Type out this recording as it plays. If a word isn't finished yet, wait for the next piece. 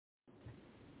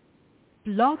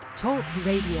Blog Talk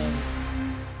Radio.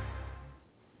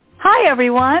 Hi,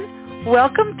 everyone.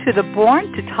 Welcome to the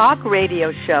Born to Talk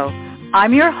radio show.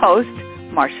 I'm your host,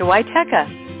 Marsha Waiteka.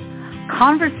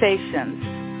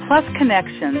 Conversations plus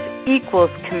connections equals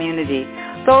community.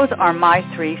 Those are my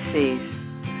 3 C's.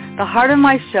 The heart of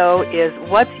my show is,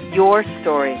 what's your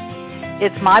story?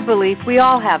 It's my belief we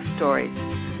all have stories.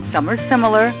 Some are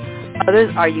similar,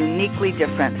 others are uniquely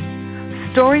different.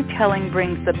 Storytelling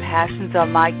brings the passions of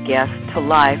my guests to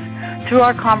life through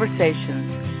our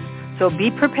conversations. So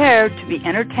be prepared to be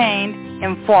entertained,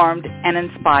 informed, and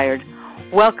inspired.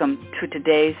 Welcome to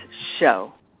today's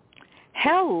show.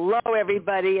 Hello,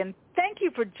 everybody, and thank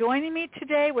you for joining me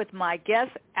today with my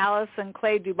guest, Allison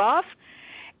Clay Duboff.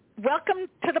 Welcome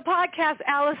to the podcast,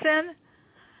 Allison.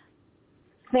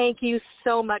 Thank you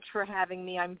so much for having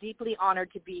me. I'm deeply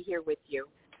honored to be here with you.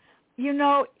 You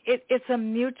know, it's a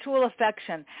mutual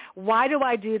affection. Why do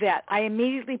I do that? I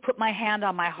immediately put my hand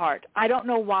on my heart. I don't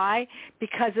know why,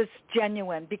 because it's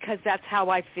genuine, because that's how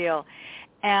I feel.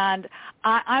 And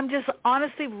I'm just,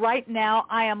 honestly, right now,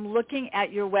 I am looking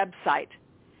at your website.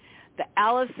 The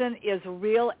Allison is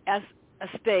Real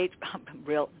Estate,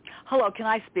 hello, can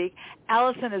I speak?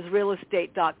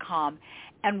 AllisonIsRealEstate.com.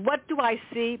 And what do I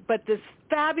see but this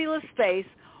fabulous face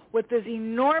with this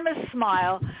enormous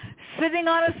smile, sitting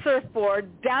on a surfboard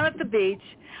down at the beach.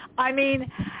 I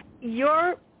mean,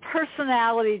 your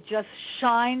personality just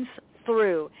shines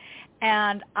through,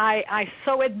 and I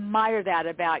so admire that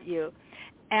about you.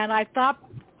 And I thought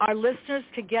our listeners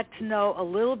could get to know a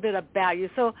little bit about you.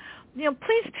 So,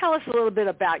 please tell us a little bit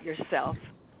about yourself.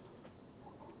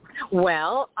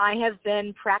 Well, I have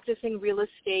been practicing real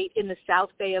estate in the South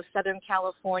Bay of Southern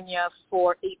California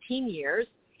for 18 years.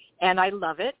 And I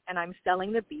love it, and I'm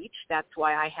selling the beach. That's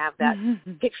why I have that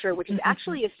picture, which is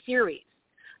actually a series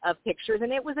of pictures.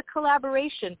 And it was a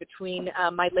collaboration between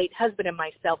my late husband and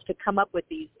myself to come up with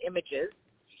these images.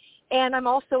 And I'm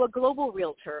also a global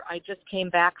realtor. I just came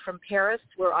back from Paris,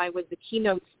 where I was the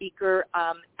keynote speaker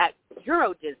at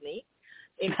Euro Disney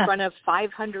in front of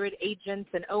 500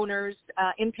 agents and owners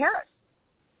in Paris.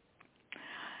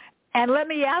 And let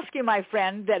me ask you, my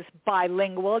friend that's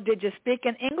bilingual, did you speak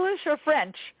in English or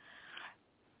French?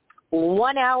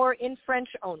 1 hour in French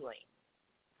only.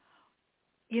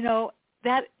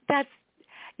 That's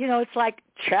it's like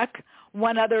check.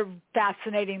 One other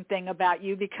fascinating thing about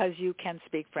you, because you can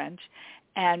speak French,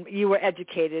 and you were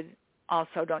educated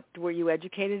also. Were you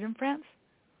educated in France?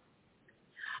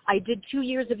 I did 2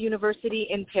 years of university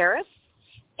in Paris,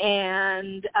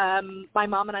 and my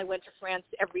mom and I went to France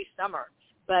every summer.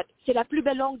 But c'est la plus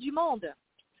belle langue du monde.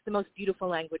 It's the most beautiful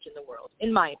language in the world,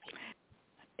 in my opinion.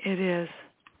 It is.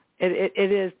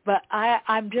 It is. But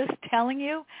I'm just telling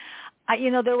you,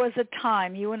 there was a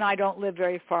time, you and I don't live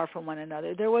very far from one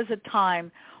another. There was a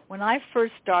time when I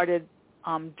first started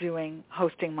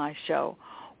hosting my show,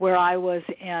 where I was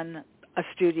in a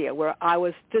studio, where I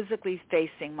was physically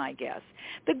facing my guests.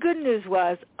 The good news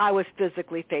was I was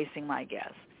physically facing my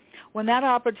guests. When that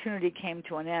opportunity came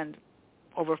to an end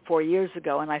over 4 years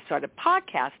ago and I started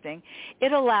podcasting,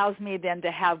 it allows me then to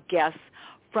have guests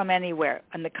from anywhere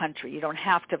in the country. You don't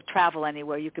have to travel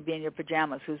anywhere. You could be in your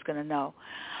pajamas. Who's going to know?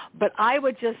 But I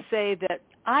would just say that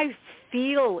I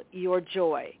feel your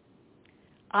joy.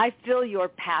 I feel your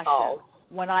passion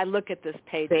when I look at this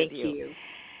page of you. Thank you.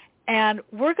 And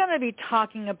we're going to be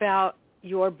talking about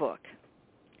your book.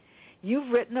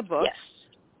 You've written a book. Yes.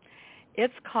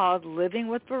 It's called Living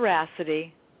with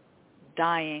Veracity,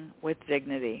 Dying with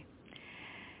Dignity.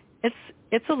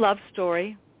 It's a love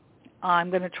story.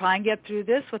 I'm going to try and get through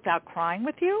this without crying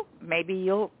with you. Maybe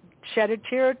you'll shed a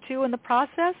tear or two in the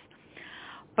process.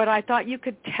 But I thought you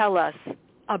could tell us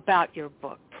about your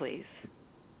book, please.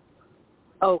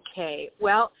 Okay.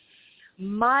 Well,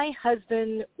 my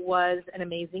husband was an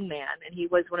amazing man, and he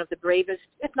was one of the bravest,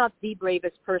 if not the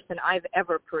bravest person I've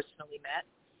ever personally met.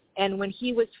 And when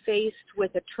he was faced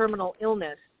with a terminal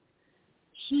illness,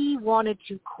 he wanted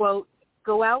to, quote,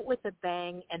 go out with a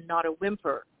bang and not a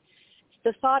whimper.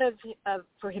 The thought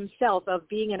for himself of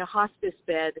being in a hospice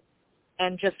bed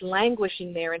and just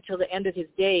languishing there until the end of his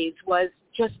days was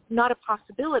just not a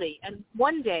possibility. And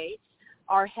one day,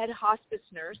 our head hospice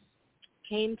nurse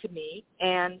came to me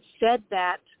and said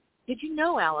that, did you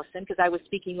know, Allison, because I was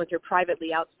speaking with her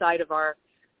privately outside of our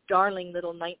darling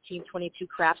little 1922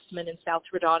 Craftsman in South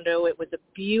Redondo. It was a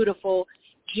beautiful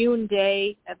June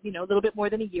day, a little bit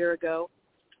more than a year ago.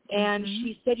 And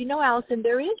she said, Allison,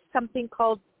 there is something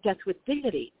called death with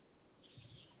dignity.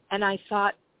 And I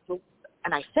thought,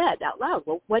 and I said out loud,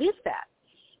 well, what is that?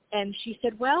 And she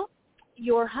said, well,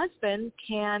 your husband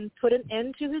can put an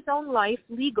end to his own life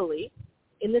legally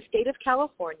in the state of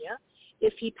California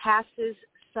if he passes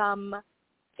some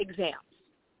exams.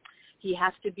 He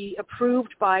has to be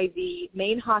approved by the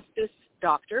main hospice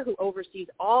doctor who oversees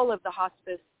all of the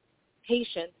hospice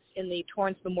patients in the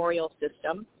Torrance Memorial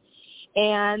System.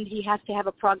 And he has to have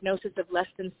a prognosis of less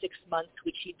than 6 months,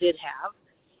 which he did have.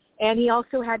 And he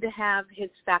also had to have his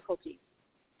faculties,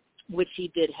 which he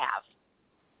did have.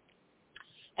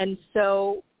 And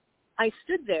so I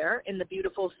stood there in the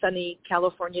beautiful sunny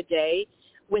California day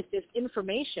with this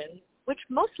information, which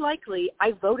most likely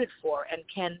I voted for, and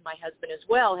Ken, my husband as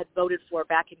well, had voted for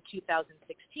back in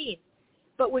 2016.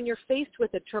 But when you're faced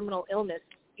with a terminal illness,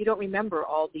 you don't remember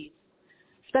all these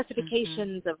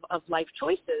specifications of life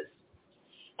choices.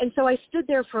 And so I stood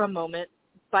there for a moment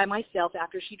by myself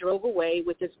after she drove away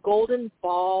with this golden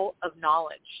ball of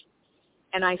knowledge.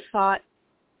 And I thought,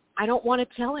 I don't want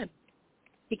to tell him,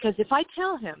 because if I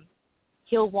tell him,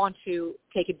 he'll want to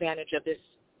take advantage of this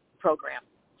program.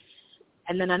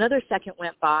 And then another second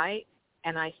went by,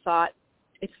 and I thought,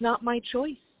 it's not my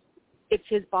choice. It's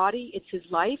his body. It's his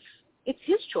life. It's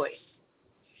his choice.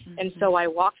 And so I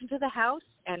walked into the house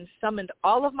and summoned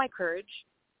all of my courage,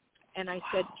 and I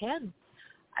said, Ken,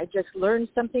 I just learned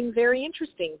something very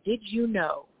interesting. Did you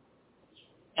know?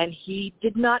 And he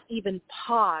did not even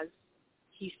pause.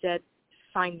 He said,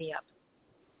 sign me up.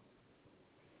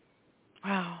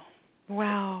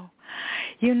 Wow.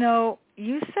 You know,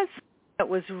 you said something that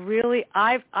was really,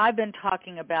 I've been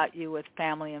talking about you with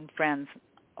family and friends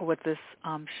with this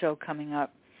show coming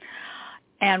up.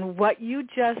 And what you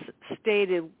just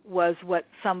stated was what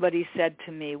somebody said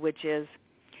to me, which is,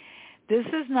 this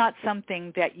is not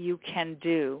something that you can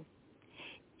do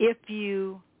if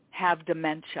you have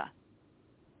dementia.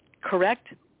 Correct?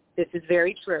 This is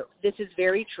very true.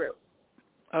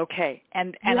 Okay.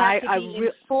 And you have to be in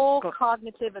full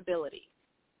cognitive ability.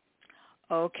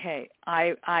 Okay.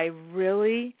 I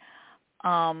really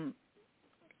I'm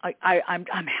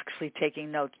actually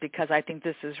taking notes because I think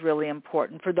this is really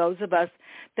important. For those of us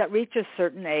that reach a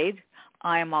certain age,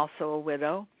 I am also a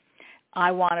widow.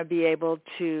 I want to be able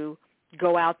to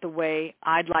go out the way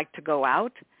I'd like to go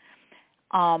out.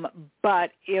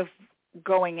 But if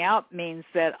going out means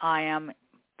that I am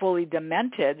fully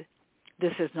demented,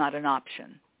 this is not an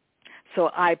option. So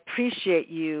I appreciate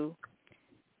you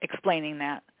explaining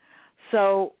that.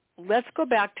 So let's go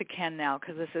back to Ken now,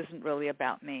 because this isn't really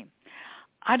about me.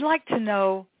 I'd like to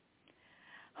know,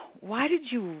 why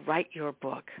did you write your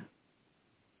book?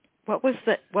 What was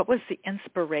the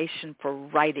inspiration for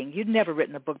writing? You'd never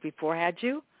written a book before, had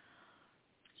you?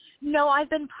 No, I've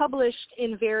been published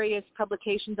in various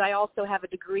publications. I also have a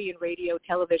degree in radio,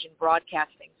 television,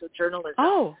 broadcasting, so journalism.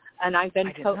 Oh, and I've been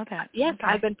I didn't know that. Yes, okay.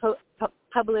 I've been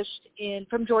published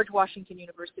from George Washington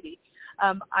University.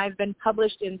 I've been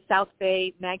published in South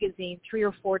Bay Magazine 3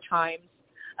 or 4 times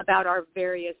about our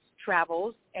various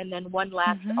travels, and then one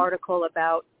last article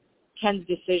about Ken's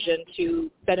decision to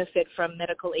benefit from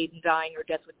medical aid in dying or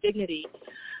death with dignity.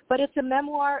 But it's a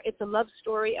memoir, it's a love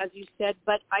story, as you said,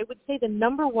 but I would say the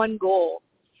number one goal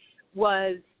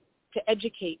was to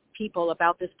educate people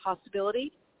about this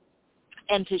possibility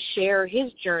and to share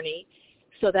his journey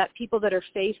so that people that are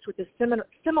faced with a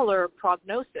similar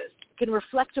prognosis can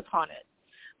reflect upon it.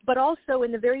 But also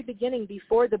in the very beginning,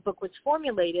 before the book was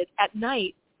formulated, at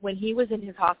night when he was in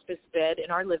his hospice bed in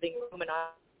our living room, and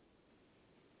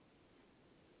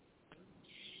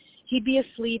he'd be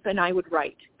asleep and I would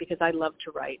write because I love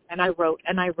to write. And I wrote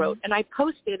and I wrote. And I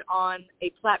posted on a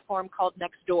platform called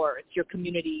Nextdoor. It's your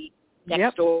community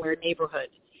Nextdoor neighborhood.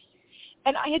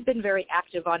 And I had been very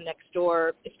active on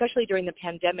Nextdoor, especially during the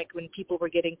pandemic when people were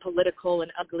getting political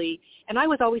and ugly. And I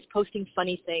was always posting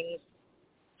funny things.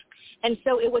 And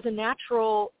so it was a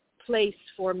natural place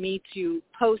for me to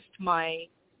post my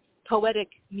poetic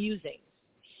musings.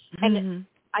 And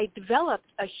I developed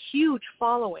a huge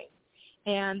following.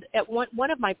 And at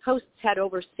one of my posts had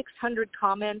over 600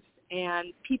 comments,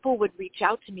 and people would reach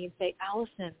out to me and say,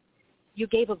 Allison, you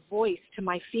gave a voice to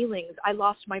my feelings. I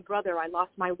lost my brother. I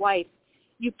lost my wife.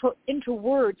 You put into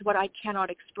words what I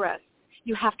cannot express.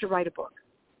 You have to write a book.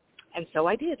 And so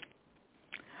I did.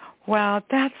 Wow,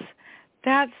 that's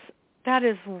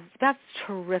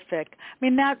terrific. I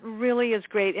mean, that really is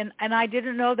great. And I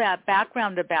didn't know that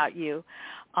background about you.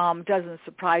 Doesn't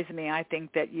surprise me. I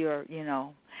think that you're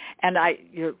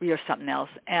something else.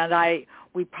 And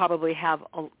we probably have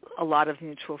a lot of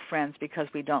mutual friends because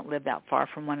we don't live that far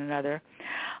from one another.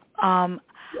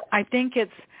 I think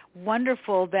it's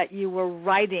wonderful that you were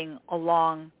writing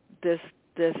along this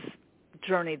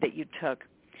journey that you took.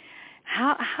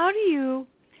 How do you,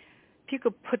 if you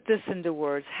could put this into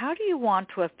words, how do you want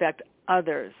to affect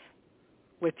others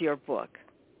with your book?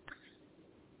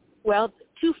 Well,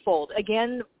 twofold.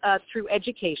 Again, through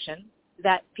education,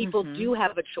 that people do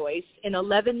have a choice. In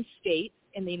 11 states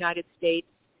in the United States,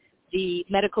 the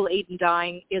medical aid in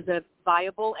dying is a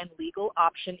viable and legal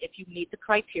option if you meet the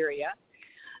criteria.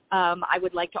 I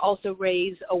would like to also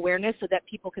raise awareness so that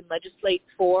people can legislate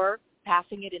for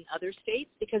passing it in other states,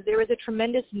 because there is a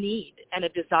tremendous need and a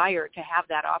desire to have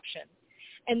that option.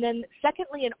 And then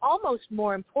secondly, and almost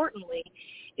more importantly,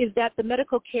 is that the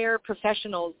medical care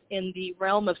professionals in the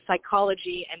realm of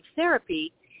psychology and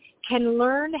therapy can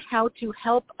learn how to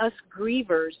help us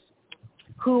grievers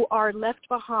who are left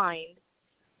behind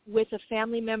with a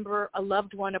family member, a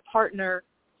loved one, a partner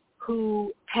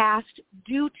who passed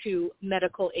due to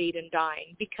medical aid in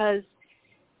dying. Because,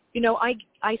 you know,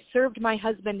 I served my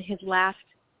husband his last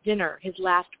dinner, his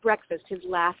last breakfast, his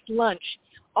last lunch,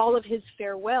 all of his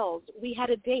farewells. We had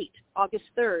a date, August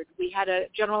 3rd. We had a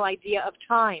general idea of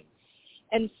time.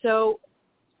 And so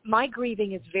my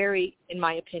grieving is very, in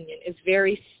my opinion, is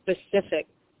very specific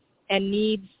and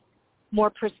needs more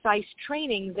precise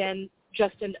training than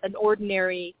just an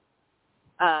ordinary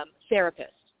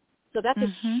therapist. So that's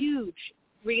a huge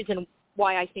reason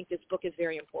why I think this book is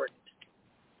very important.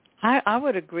 I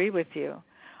would agree with you.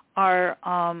 Our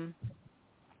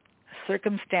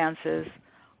circumstances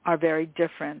are very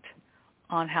different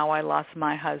on how I lost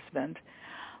my husband.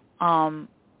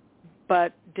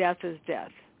 But death is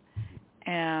death.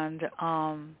 And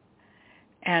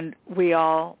we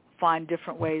all find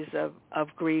different ways of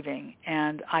grieving.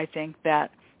 And I think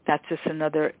that that's just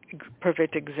another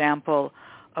perfect example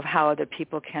of how other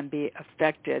people can be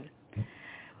affected.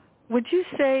 Would you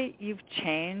say you've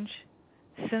changed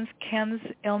since Ken's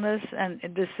illness and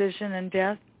decision and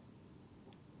death?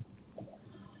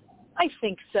 I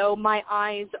think so. My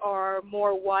eyes are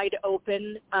more wide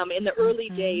open. In the early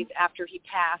days after he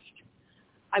passed,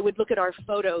 I would look at our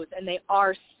photos, and they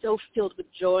are so filled with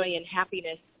joy and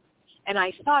happiness. And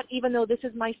I thought, even though this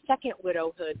is my second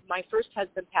widowhood, my first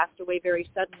husband passed away very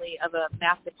suddenly of a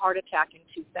massive heart attack in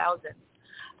 2000.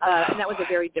 And that was a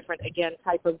very different, again,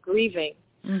 type of grieving.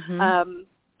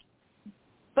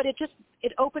 But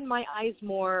it opened my eyes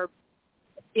more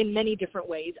in many different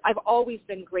ways. I've always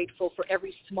been grateful for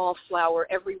every small flower,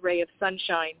 every ray of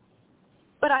sunshine.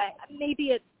 But maybe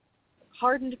it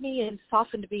hardened me and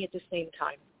softened me at the same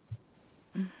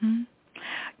time.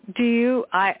 Do you,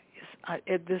 I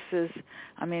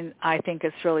think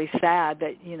it's really sad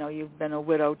that, you know, you've been a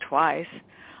widow twice.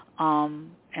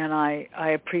 And I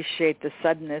appreciate the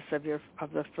suddenness of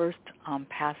the first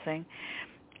passing.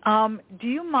 Do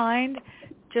you mind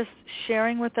just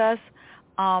sharing with us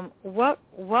what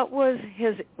was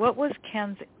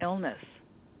Ken's illness?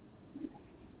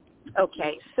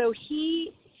 Okay, so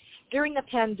during the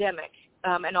pandemic,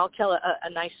 and I'll tell a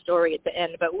nice story at the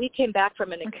end, but we came back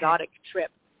from an exotic trip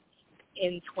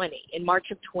in March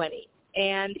of 20,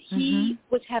 and he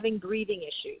was having breathing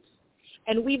issues.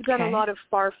 And we've done a lot of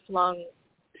far-flung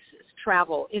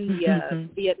travel, India,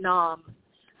 Vietnam,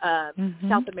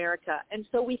 South America. And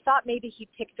so we thought maybe he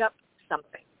picked up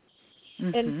something.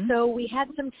 And so we had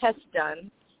some tests done,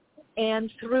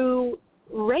 and through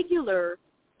regular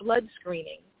blood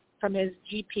screening from his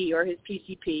GP or his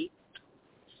PCP,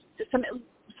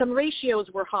 some ratios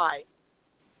were high.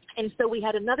 And so we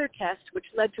had another test, which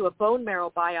led to a bone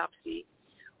marrow biopsy,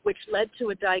 which led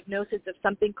to a diagnosis of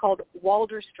something called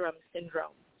Waldenström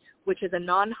syndrome, which is a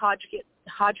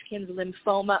non-Hodgkin's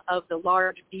lymphoma of the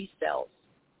large B cells.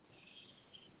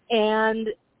 And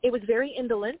it was very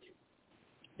indolent.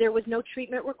 There was no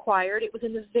treatment required. It was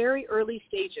in the very early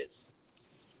stages.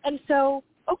 And so,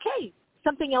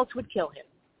 something else would kill him.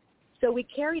 So we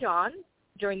carried on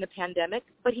during the pandemic,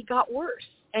 but he got worse.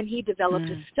 And he developed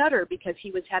a stutter because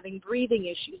he was having breathing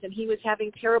issues, and he was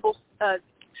having terrible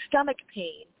stomach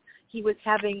pain. He was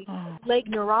having leg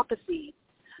neuropathy.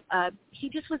 He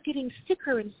just was getting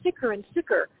sicker and sicker and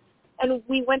sicker. And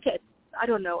we went to,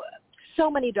 so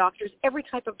many doctors, every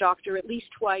type of doctor, at least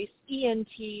twice,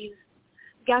 ENTs,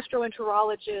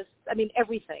 gastroenterologists,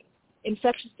 everything,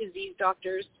 infectious disease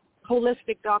doctors,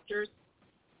 holistic doctors,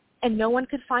 and no one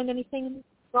could find anything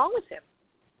wrong with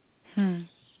him.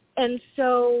 And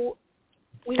so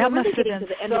we were really getting to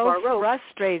the end of our rope. That must have been so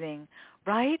frustrating,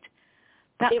 right?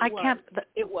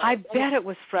 I bet it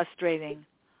was frustrating.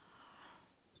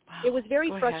 Wow. It was very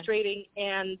frustrating,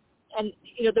 and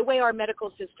the way our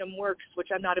medical system works, which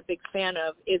I'm not a big fan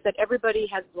of, is that everybody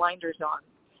has blinders on,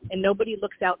 and nobody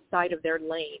looks outside of their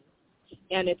lane.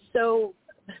 And it's so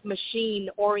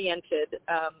machine-oriented,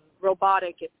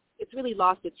 robotic. It's really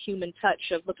lost its human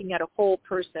touch of looking at a whole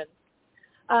person.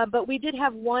 But we did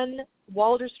have one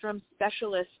Waldenström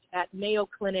specialist at Mayo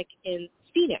Clinic in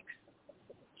Phoenix.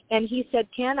 And he said,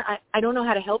 Ken, I don't know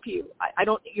how to help you. I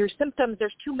don't, your symptoms,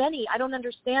 there's too many. I don't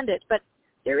understand it. But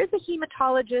there is a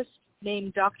hematologist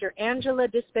named Dr. Angela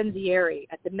Dispenzieri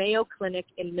at the Mayo Clinic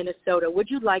in Minnesota. Would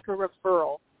you like a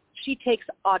referral? She takes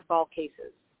oddball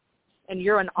cases, and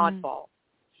you're an oddball.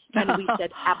 And we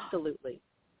said, absolutely.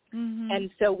 Mm-hmm. And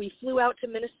so we flew out to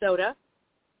Minnesota,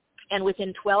 and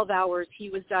within 12 hours, he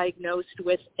was diagnosed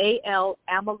with AL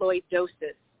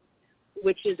amyloidosis,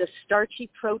 which is a starchy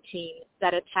protein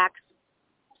that attacks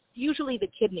usually the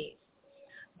kidneys.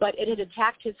 But it had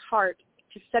attacked his heart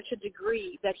to such a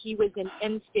degree that he was in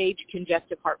end-stage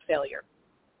congestive heart failure.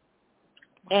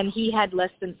 And he had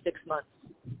less than 6 months.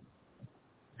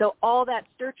 So all that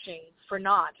searching for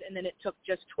naught, and then it took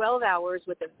just 12 hours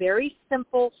with a very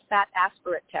simple fat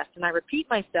aspirate test. And I repeat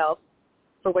myself,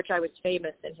 for which I was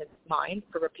famous in his mind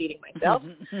for repeating myself,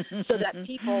 so that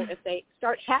people, if they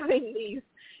start having these,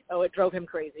 it drove him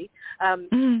crazy,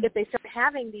 if they start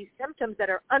having these symptoms that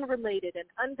are unrelated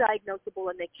and undiagnosable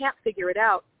and they can't figure it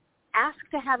out, ask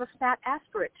to have a fat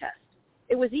aspirate test.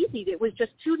 It was easy. It was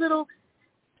just 2 little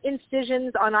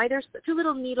incisions on either, 2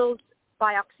 little needles,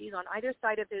 biopsies on either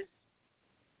side of his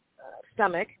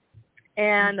stomach,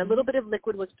 and a little bit of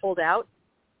liquid was pulled out,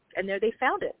 and there they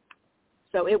found it.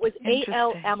 So it was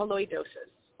AL amyloidosis.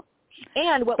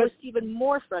 And what was even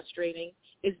more frustrating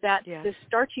is that this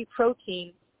starchy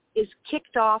protein is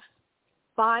kicked off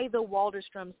by the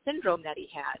Waldenstrom syndrome that he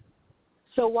had.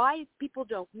 So why people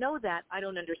don't know that, I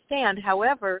don't understand.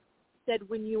 However, said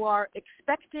when you are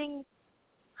expecting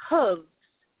hooves,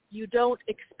 you don't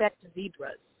expect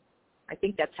zebras. I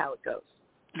think that's how it goes.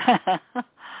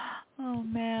 Oh,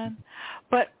 man.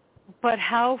 But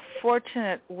how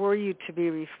fortunate were you to be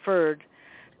referred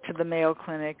to the Mayo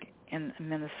Clinic in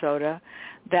Minnesota?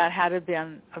 That had to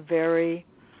been a very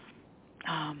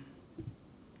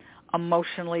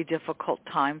emotionally difficult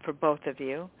time for both of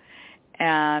you.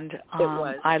 And it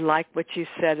was. I like what you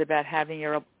said about having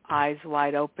your eyes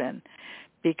wide open,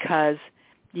 because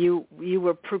you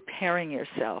were preparing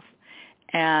yourself,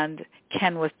 and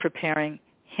Ken was preparing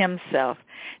himself.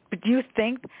 But do you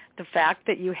think the fact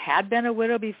that you had been a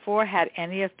widow before had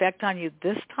any effect on you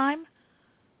this time?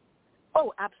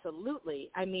 Oh, absolutely.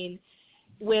 I mean,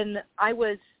 when I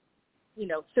was,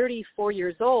 34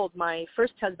 years old, my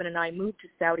first husband and I moved to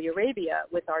Saudi Arabia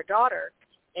with our daughter.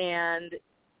 And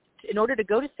in order to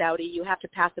go to Saudi, you have to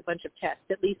pass a bunch of tests,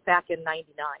 at least back in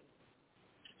 99.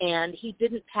 And he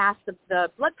didn't pass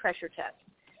the blood pressure test.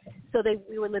 So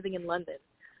we were living in London.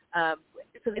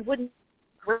 So they wouldn't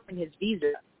grant his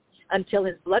visa until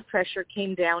his blood pressure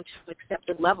came down to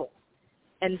accepted levels.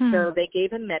 And so they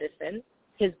gave him medicine.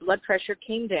 His blood pressure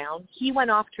came down. He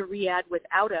went off to Riyadh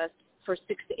without us for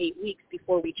 6 to 8 weeks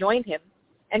before we joined him.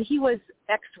 And he was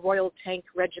ex-Royal Tank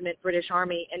Regiment, British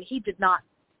Army, and he did not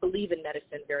believe in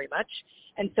medicine very much.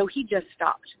 And so he just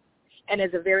stopped. And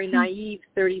as a very naive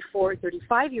 34,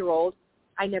 35-year-old,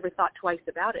 I never thought twice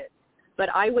about it. But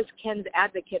I was Ken's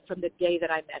advocate from the day that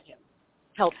I met him,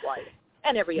 health-wise,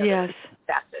 and every other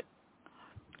facet.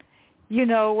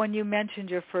 When you mentioned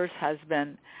your first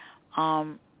husband,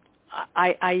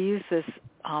 I use this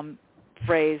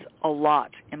phrase a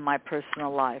lot in my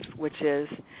personal life, which is,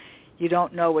 you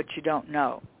don't know what you don't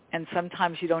know. And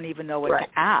sometimes you don't even know what to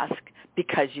ask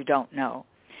because you don't know.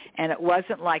 And it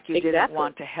wasn't like you didn't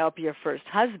want to help your first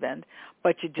husband,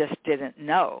 but you just didn't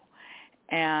know.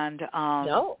 And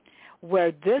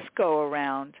where this go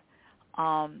around,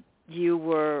 you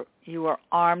were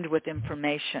armed with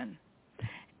information,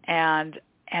 and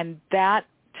that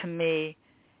to me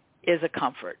is a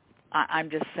comfort. I'm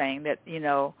just saying that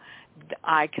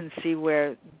I can see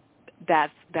where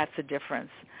that's a difference.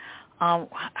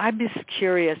 I'm just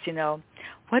curious,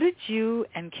 what did you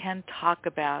and Ken talk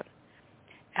about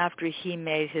after he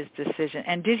made his decision?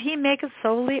 And did he make it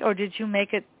solely, or did you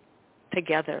make it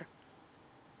together?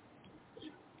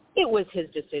 It was his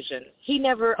decision. He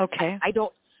never, okay. I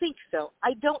don't think so.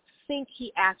 I don't think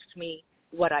he asked me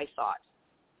what I thought.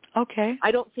 Okay.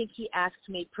 I don't think he asked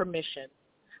me permission.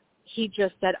 He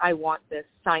just said, I want this,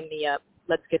 sign me up,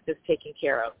 let's get this taken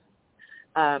care of.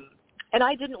 And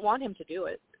I didn't want him to do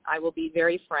it. I will be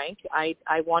very frank. I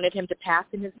wanted him to pass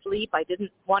in his sleep. I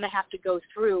didn't want to have to go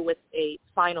through with a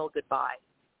final goodbye.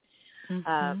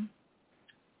 Mm-hmm.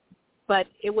 But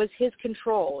it was his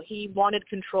control. He wanted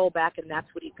control back, and that's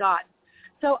what he got.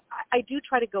 So I do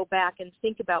try to go back and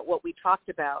think about what we talked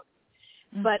about.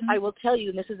 Mm-hmm. But I will tell you,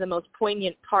 and this is the most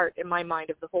poignant part in my mind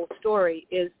of the whole story,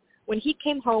 is when he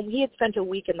came home, he had spent a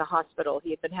week in the hospital. He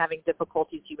had been having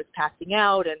difficulties. He was passing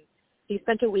out, and he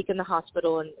spent a week in the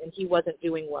hospital, and he wasn't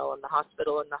doing well in the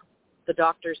hospital. And the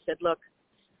doctor said, look,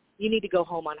 you need to go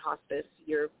home on hospice.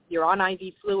 You're on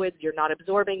IV fluids. You're not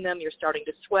absorbing them. You're starting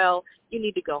to swell. You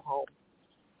need to go home.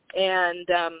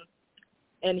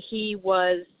 And he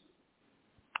was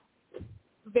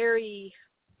very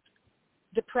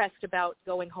depressed about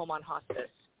going home on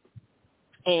hospice.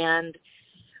 And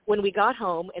when we got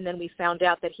home and then we found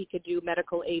out that he could do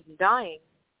medical aid in dying,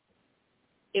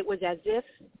 it was as if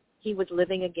he was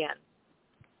living again.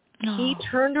 Oh. He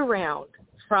turned around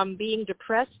from being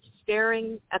depressed,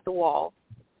 staring at the wall,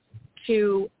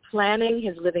 to planning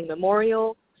his living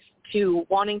memorial, to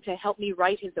wanting to help me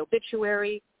write his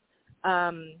obituary,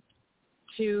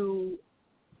 to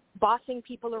bossing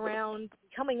people around,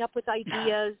 coming up with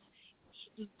ideas.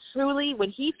 Truly, when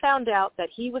he found out that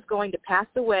he was going to pass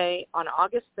away on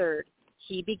August 3rd,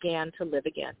 he began to live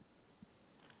again.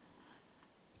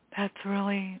 That's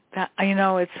really,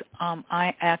 it's,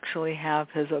 I actually have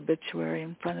his obituary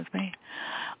in front of me.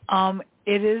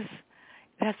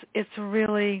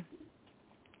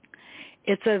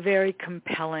 It's a very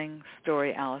compelling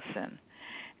story, Allison.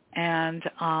 And,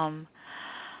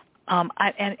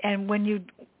 and when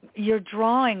you're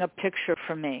drawing a picture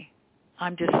for me,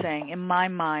 I'm just saying, in my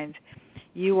mind,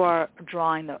 you are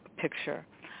drawing the picture.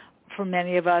 For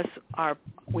many of us,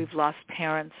 we've lost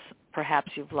parents,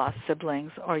 perhaps you've lost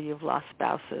siblings, or you've lost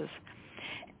spouses.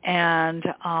 And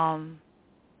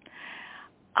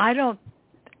I don't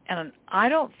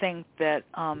think that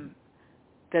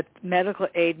that medical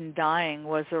aid in dying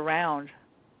was around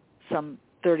some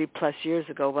 30 plus years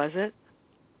ago, was it?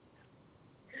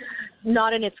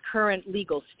 Not in its current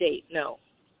legal state, no.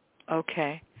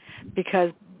 Okay.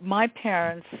 Because my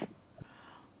parents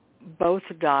both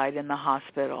died in the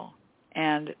hospital,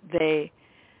 and they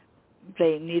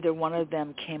neither one of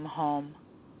them came home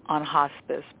on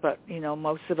hospice, but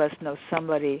most of us know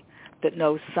somebody that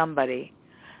knows somebody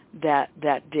that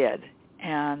did.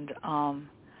 And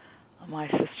my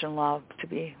sister-in-law to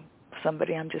be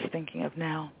somebody I'm just thinking of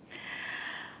now.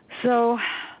 So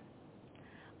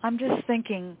I'm just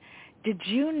thinking, did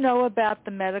you know about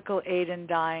the medical aid in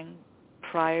dying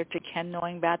prior to Ken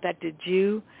knowing about that? Did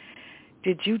you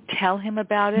tell him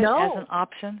about it as an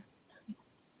option?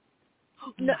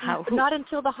 No, not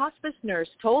until the hospice nurse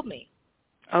told me.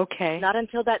 Okay. Not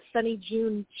until that sunny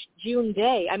June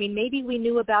day. I mean, maybe we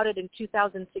knew about it in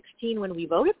 2016 when we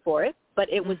voted for it, but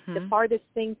it was the farthest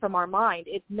thing from our mind.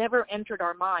 It never entered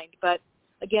our mind. But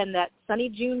again, that sunny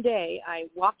June day, I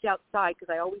walked outside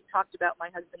because I always talked about my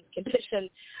husband's condition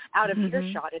out of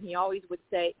earshot, and he always would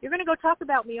say, "You're going to go talk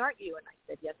about me, aren't you?" And I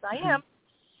said, "Yes, I am."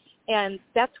 And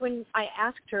that's when I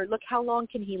asked her, "Look, how long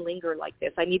can he linger like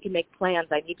this? I need to make plans.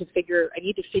 I need to figure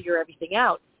everything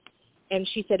out." And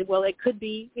she said, "Well, it could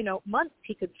be, months.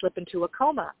 He could slip into a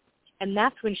coma." And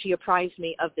that's when she apprised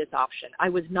me of this option. I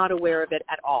was not aware of it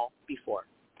at all before.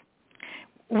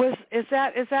 Is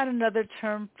that another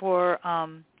term for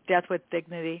death with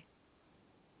dignity?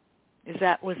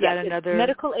 That another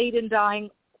medical aid in dying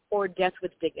or death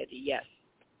with dignity? Yes.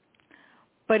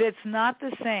 But it's not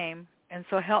the same. And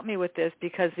so help me with this,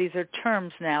 because these are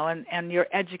terms now, and you're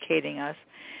educating us.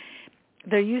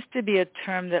 There used to be a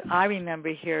term that I remember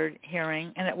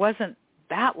hearing, and it wasn't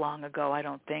that long ago, I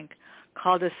don't think,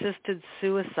 called assisted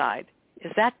suicide.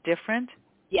 Is that different?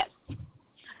 Yes.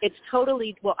 It's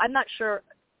totally, well, I'm not sure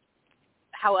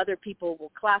how other people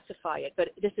will classify it,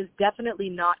 but this is definitely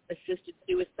not assisted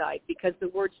suicide, because the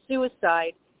word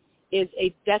suicide is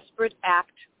a desperate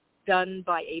act done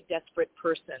by a desperate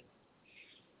person.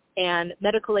 And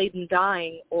medical aid in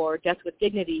dying or death with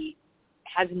dignity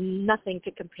has nothing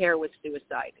to compare with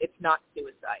suicide. It's not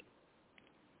suicide.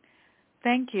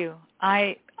 Thank you.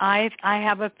 I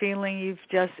have a feeling you've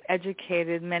just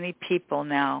educated many people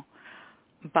now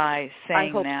by saying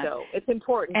I hope that. so. It's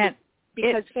important, and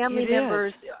because family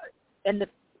members is. And the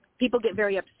people get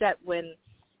very upset when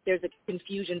there's a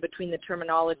confusion between the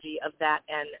terminology of that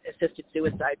and assisted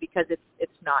suicide, because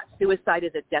it's not. Suicide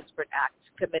is a desperate act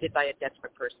committed by a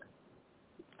desperate person.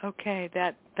 Okay,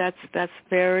 that's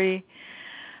very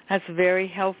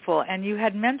helpful. And you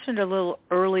had mentioned a little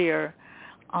earlier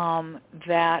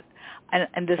that,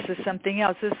 and this is something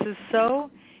else. This is so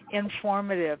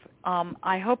informative.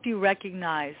 I hope you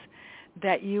recognize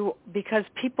that because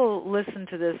people listen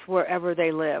to this wherever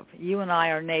they live. You and I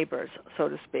are neighbors, so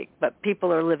to speak, but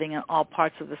people are living in all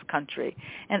parts of this country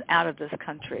and out of this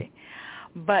country.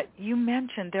 But you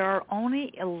mentioned there are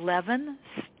only 11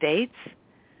 states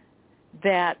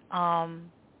that have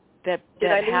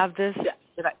this.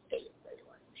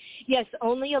 Yes,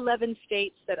 only 11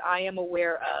 states that I am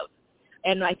aware of,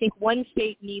 and I think one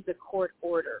state needs a court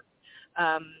order.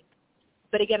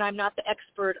 But again, I'm not the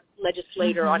expert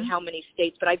legislator on how many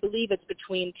states, but I believe it's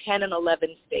between 10 and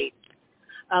 11 states.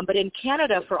 But in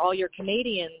Canada, for all your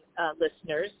Canadian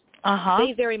listeners,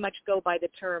 they very much go by the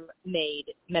term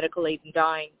MAID, medical aid in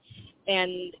dying.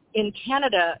 And in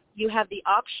Canada, you have the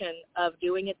option of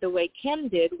doing it the way Ken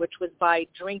did, which was by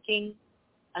drinking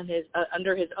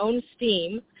under his own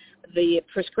steam the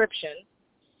prescription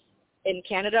in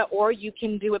Canada, or you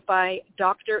can do it by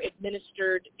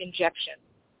doctor-administered injection.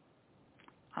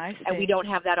 I see. And we don't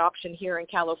have that option here in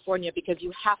California because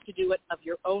you have to do it of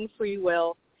your own free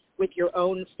will with your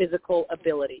own physical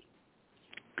ability.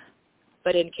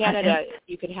 But in Canada,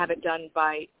 you can have it done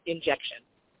by injection.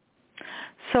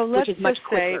 So let's which is much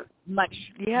quicker, much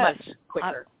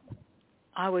quicker.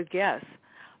 I would guess.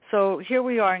 So here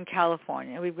we are in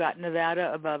California. We've got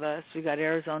Nevada above us. We've got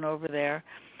Arizona over there.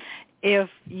 If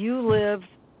you live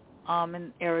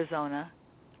in Arizona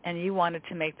and you wanted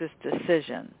to make this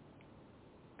decision,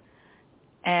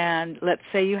 and let's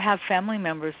say you have family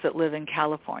members that live in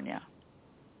California,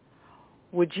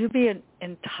 would you be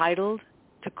entitled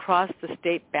to cross the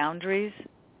state boundaries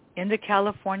into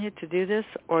California to do this,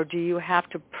 or do you have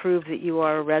to prove that you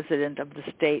are a resident of the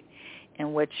state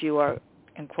in which you are,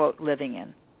 in quote, living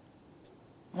in?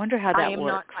 I wonder how that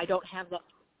works. I don't have that.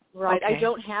 Right. Okay. I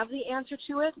don't have the answer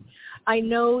to it. I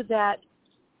know that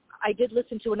I did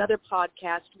listen to another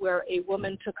podcast where a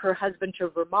woman took her husband to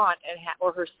Vermont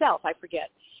or herself, I forget,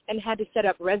 and had to set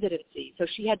up residency. So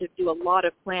she had to do a lot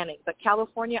of planning. But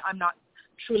California, I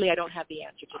don't have the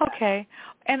answer to that. Okay.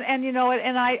 And you know what,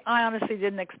 and I honestly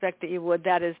didn't expect that you would.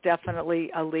 That is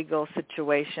definitely a legal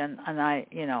situation, and I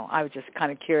was just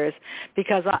kind of curious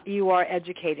because you are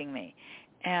educating me.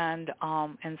 And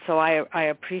so I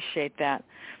appreciate that.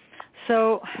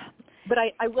 So, but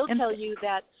I will tell you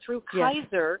that through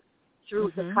Kaiser,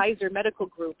 through the Kaiser Medical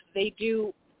Group, they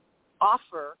do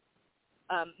offer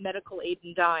medical aid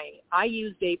in dying. I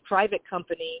used a private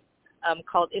company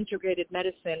called Integrated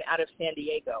Medicine out of San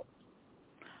Diego.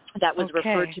 That was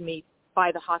referred to me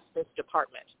by the hospice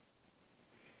department.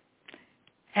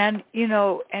 And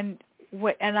and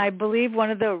I believe one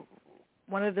of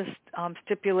the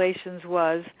stipulations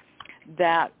was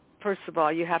that, first of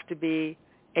all, you have to be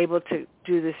able to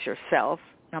do this yourself,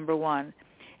 number one,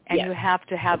 and you have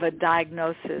to have a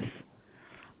diagnosis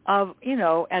of,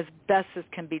 as best as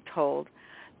can be told,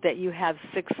 that you have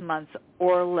 6 months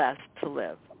or less to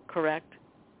live, correct?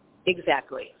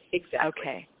 Exactly.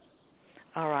 Okay.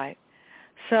 All right.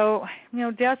 So,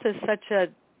 death is such a,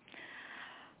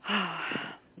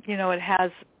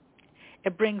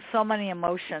 it brings so many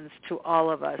emotions to all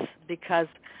of us because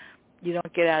you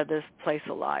don't get out of this place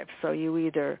alive. So you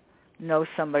either know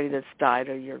somebody that's died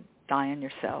or you're dying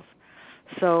yourself.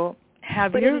 So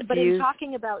But in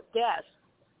talking about death,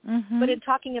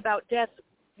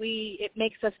 it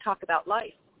makes us talk about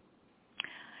life.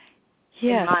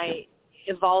 Yes. In my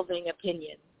evolving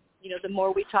opinion. The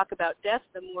more we talk about death,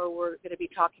 the more we're going to be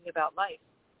talking about life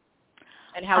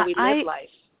and how we live life.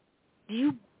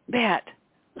 You bet.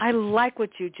 I like what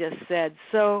you just said.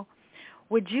 So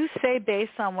would you say,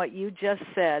 based on what you just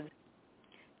said,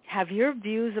 have your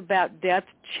views about death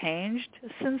changed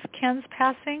since Ken's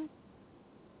passing?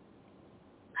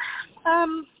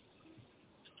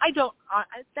 I don't.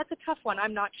 That's a tough one.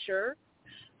 I'm not sure.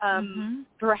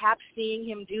 Perhaps seeing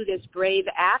him do this brave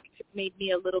act made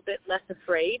me a little bit less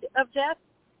afraid of death,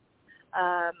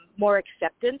 more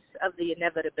acceptance of the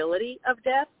inevitability of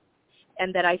death,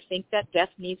 and that I think that death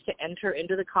needs to enter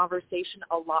into the conversation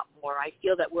a lot more. I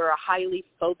feel that we're a highly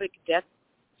phobic death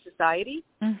society,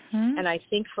 and I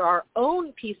think for our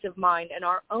own peace of mind and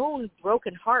our own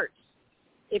broken hearts,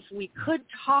 if we could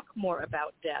talk more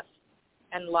about death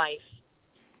and life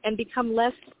and become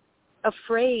less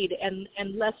afraid and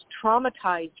less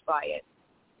traumatized by it,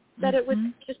 that it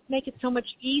would just make it so much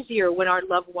easier when our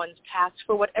loved ones pass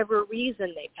for whatever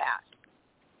reason they pass.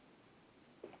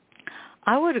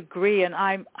 I would agree, and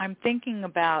I'm thinking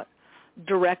about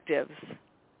directives.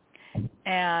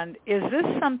 And is this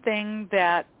something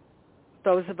that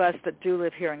those of us that do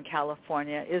live here in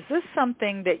California, is this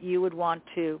something that you would want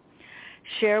to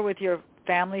share with your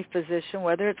family physician,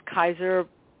 whether it's Kaiser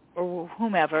or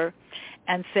whomever,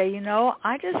 and say,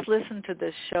 I just listened to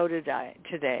this show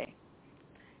today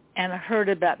and I heard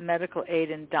about medical aid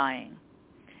in dying.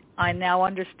 I now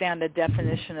understand the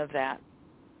definition of that.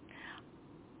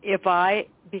 If I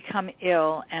become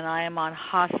ill and I am on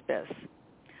hospice,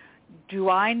 do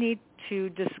I need to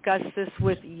discuss this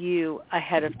with you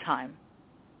ahead of time?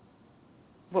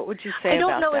 What would you say about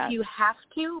that? I don't know if you have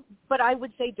to, but I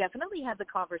would say definitely have the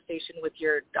conversation with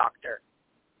your doctor.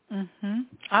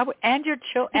 And your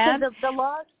children. Because the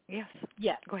laws. Yes.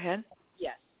 Yes. Go ahead.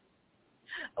 Yes.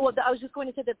 Well, I was just going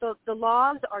to say that the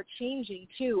laws are changing,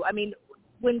 too. I mean,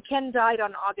 when Ken died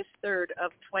on August 3rd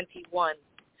of 21,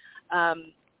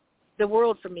 the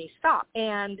world for me stopped,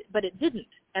 but it didn't.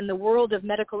 And the world of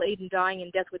medical aid in dying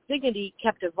and death with dignity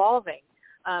kept evolving,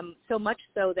 so much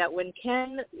so that when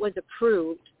Ken was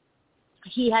approved,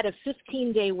 he had a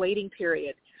 15-day waiting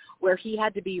period where he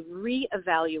had to be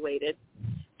reevaluated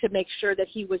to make sure that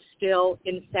he was still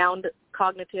in sound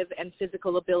cognitive and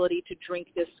physical ability to drink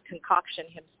this concoction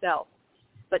himself.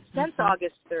 But since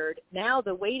August 3rd, now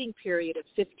the waiting period of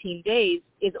 15 days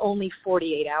is only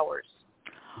 48 hours.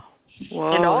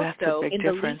 Whoa, and also that's a big in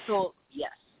difference. the lethal,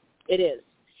 yes, it is.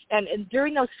 And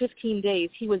during those 15 days,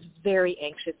 he was very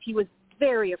anxious. He was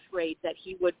very afraid that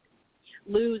he would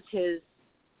lose his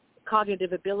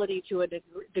cognitive ability to a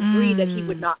degree that he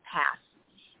would not pass.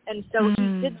 And so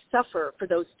he did suffer for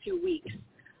those 2 weeks.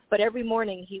 But every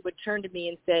morning he would turn to me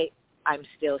and say, "I'm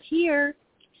still here,"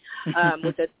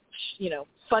 with a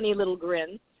funny little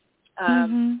grin.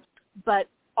 But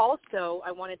also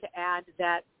I wanted to add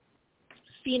that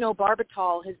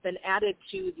phenobarbital has been added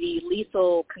to the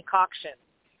lethal concoction,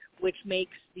 which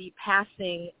makes the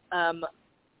passing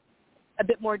a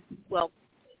bit more, well,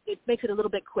 it makes it a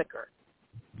little bit quicker.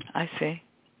 I see.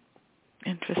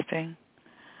 Interesting.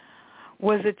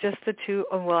 Was it just the two?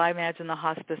 Oh, well, I imagine the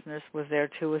hospice nurse was there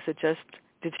too. Was it just,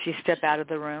 did she step out of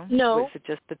the room? No. Was it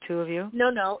just the two of you?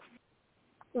 No.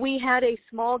 We had a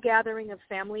small gathering of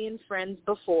family and friends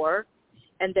before,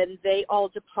 and then they all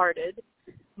departed.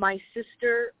 My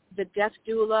sister, the death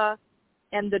doula,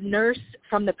 and the nurse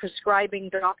from the prescribing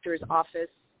doctor's office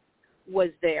was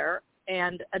there,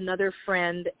 and another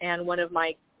friend and one of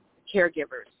my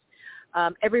caregivers.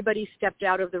 Everybody stepped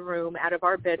out of the room, out of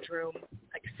our bedroom,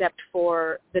 except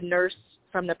for the nurse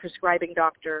from the prescribing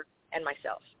doctor and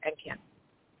myself and Ken.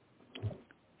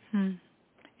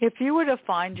 If you were to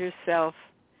find yourself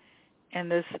in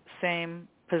this same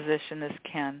position as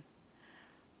Ken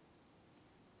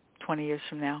 20 years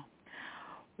from now,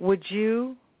 would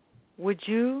you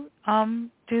do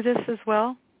this as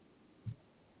well?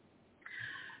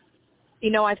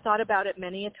 I've thought about it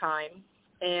many a time,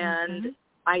 and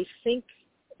I think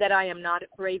that I am not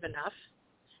brave enough,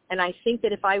 and I think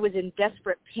that if I was in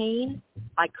desperate pain,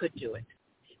 I could do it.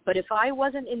 But if I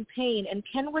wasn't in pain, and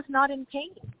Ken was not in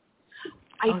pain,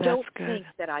 I don't think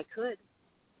that I could.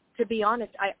 To be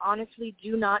honest, I honestly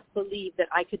do not believe that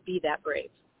I could be that brave.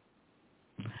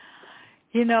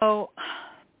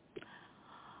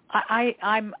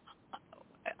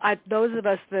 Those of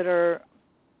us that are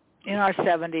in our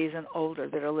 70s and older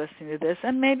that are listening to this,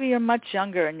 and maybe you're much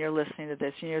younger and you're listening to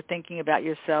this and you're thinking about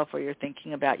yourself or you're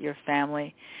thinking about your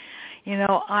family,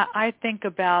 I think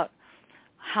about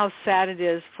how sad it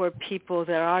is for people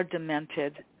that are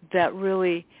demented, that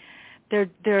really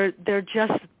they're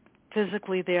just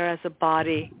physically there as a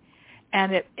body,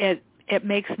 and it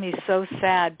makes me so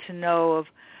sad to know of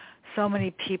so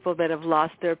many people that have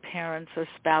lost their parents or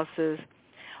spouses,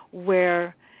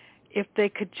 where if they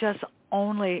could just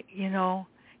only,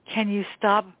 can you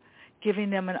stop giving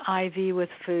them an IV with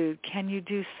food? Can you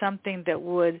do something that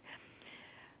would,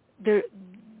 this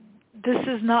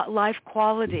is not life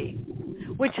quality,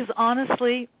 which is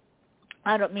honestly,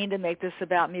 I don't mean to make this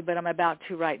about me, but I'm about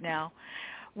to right now,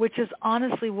 which is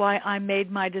honestly why I made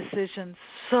my decision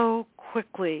so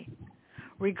quickly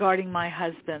regarding my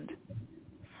husband.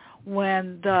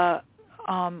 When the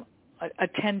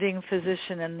attending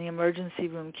physician in the emergency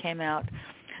room came out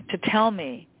to tell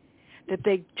me that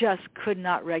they just could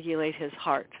not regulate his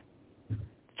heart,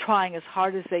 trying as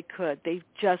hard as they could, they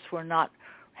just were not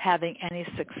having any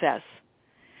success.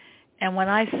 And when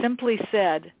I simply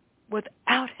said,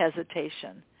 without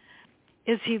hesitation,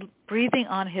 is he breathing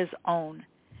on his own?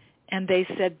 And they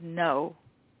said no.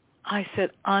 I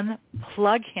said,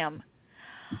 unplug him.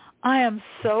 I am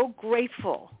so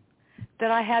grateful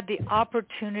that I had the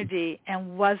opportunity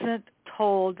and wasn't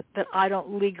told that I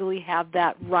don't legally have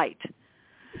that right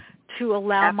to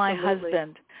allow my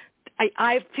husband.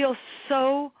 I feel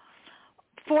so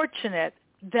fortunate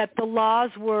that the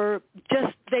laws were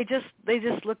they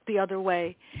just looked the other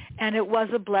way, and it was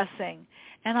a blessing.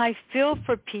 And I feel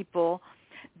for people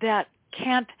that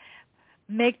can't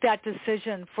make that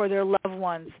decision for their loved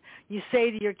ones. You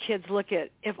say to your kids, look,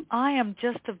 if I am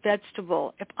just a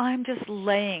vegetable, if I'm just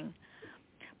laying,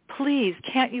 please,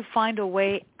 can't you find a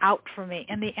way out for me?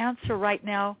 And the answer right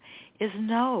now is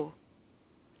no.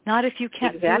 Not if you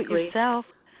can't do it yourself.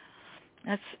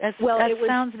 That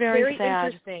sounds very sad.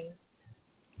 Interesting.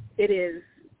 It is.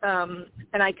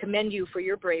 And I commend you for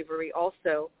your bravery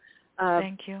also.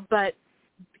 Thank you. But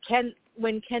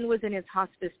when Ken was in his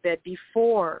hospice bed,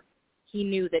 before he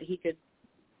knew that he could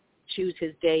choose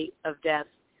his day of death.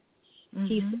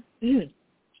 Mm-hmm.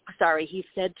 He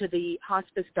said to the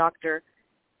hospice doctor,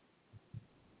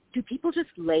 do people just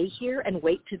lay here and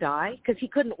wait to die? Because he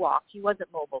couldn't walk. He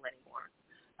wasn't mobile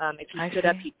anymore. If he stood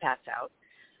up, he'd pass out.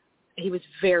 He was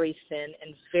very thin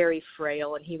and very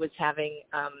frail, and he was having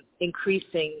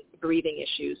increasing breathing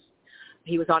issues.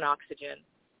 He was on oxygen.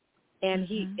 And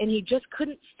he just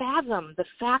couldn't fathom the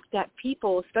fact that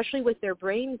people, especially with their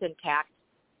brains intact,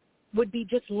 would be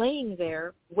just laying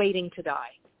there waiting to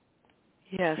die.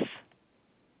 Yes.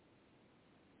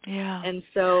 Yeah. And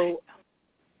so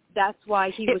that's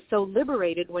why he was so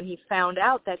liberated when he found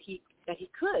out that he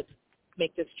could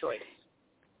make this choice.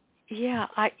 Yeah,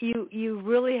 you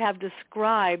really have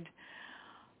described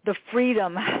the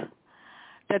freedom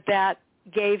that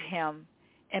gave him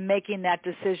in making that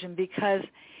decision, because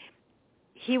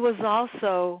he was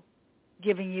also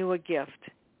giving you a gift,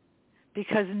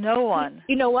 because no one...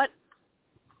 You know what?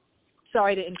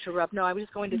 Sorry to interrupt. No, I was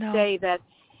just going to say that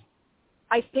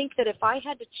I think that if I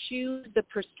had to choose the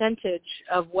percentage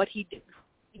of what he did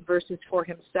versus for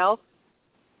himself,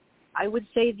 I would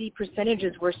say the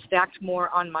percentages were stacked more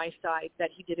on my side, that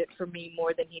he did it for me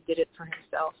more than he did it for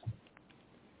himself.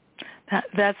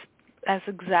 That's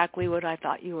exactly what I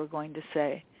thought you were going to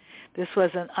say. This was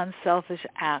an unselfish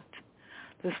act.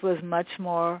 This was much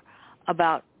more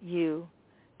about you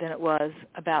than it was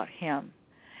about him.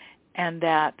 And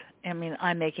that, I mean,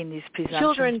 I'm making these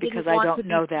presumptions because I don't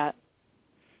know that.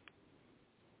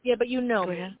 Yeah, but you know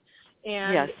me. Ahead.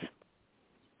 And yes.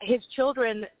 His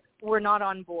children were not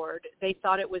on board. They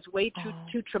thought it was way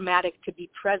too traumatic to be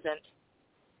present.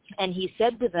 And he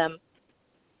said to them,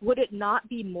 would it not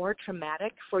be more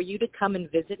traumatic for you to come and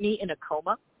visit me in a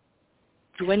coma,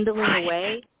 dwindling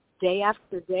away day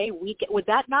after day, would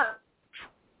that not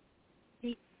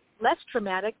be less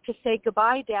traumatic to say,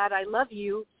 goodbye, Dad, I love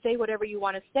you, say whatever you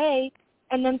want to say,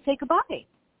 and then say goodbye?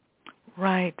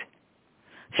 Right.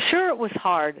 Sure, it was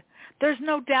hard. There's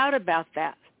no doubt about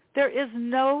that. There is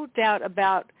no doubt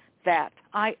about that.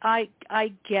 I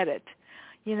get it.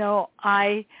 You know,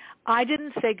 I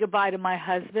didn't say goodbye to my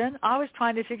husband. I was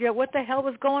trying to figure out what the hell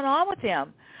was going on with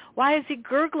him. Why is he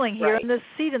gurgling here in the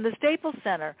seat in the Staples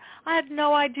Center? I had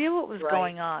no idea what was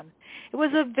going on. It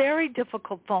was a very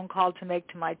difficult phone call to make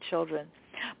to my children.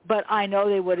 But I know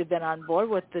they would have been on board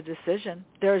with the decision.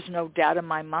 There's no doubt in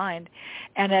my mind.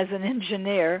 And as an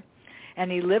engineer,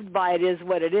 and he lived by it is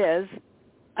what it is,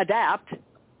 adapt,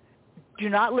 do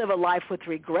not live a life with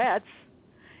regrets.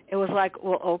 It was like,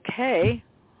 well, okay,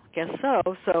 guess so.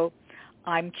 So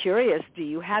I'm curious, do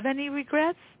you have any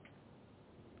regrets?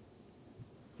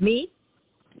 Me?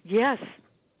 Yes.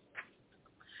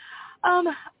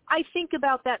 I think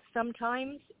about that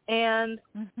sometimes, and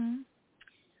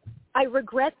I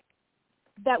regret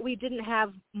that we didn't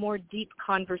have more deep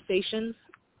conversations.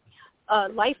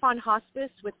 Life on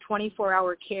hospice with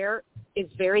 24-hour care is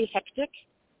very hectic,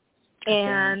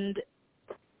 and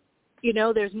you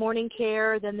know, there's morning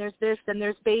care, then there's this, then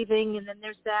there's bathing, and then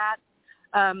there's that.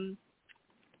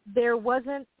 There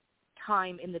wasn't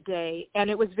time in the day, and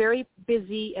it was very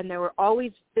busy, and there were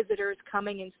always visitors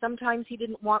coming, and sometimes he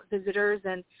didn't want visitors,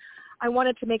 and I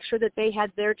wanted to make sure that they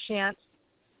had their chance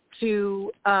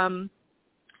to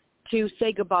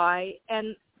say goodbye.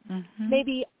 And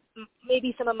maybe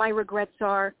some of my regrets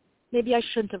are, maybe I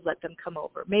shouldn't have let them come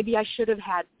over. Maybe I should have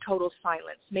had total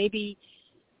silence. Maybe,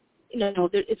 you know,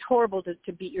 it's horrible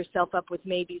to beat yourself up with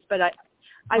maybes, but I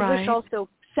wish also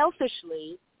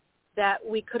selfishly that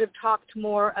we could have talked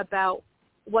more about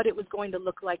what it was going to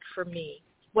look like for me,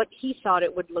 what he thought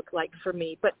it would look like for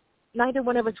me. But neither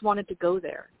one of us wanted to go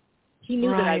there. He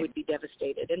knew that I would be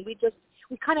devastated, and we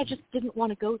kind of just didn't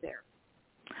want to go there.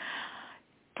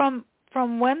 From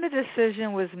when the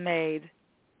decision was made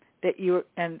that you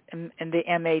and the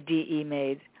MADE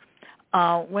made,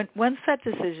 once that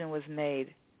decision was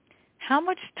made, how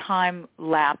much time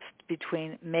lapsed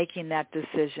between making that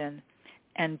decision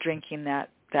and drinking that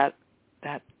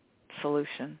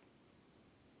solution?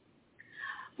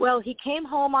 Well, he came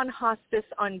home on hospice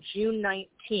on June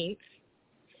 19th.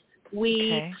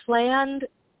 We planned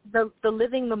the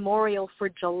living memorial for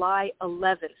July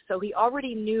 11th, so he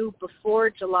already knew before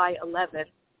July 11th.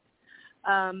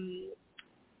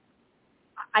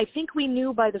 I think we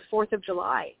knew by the 4th of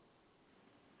July.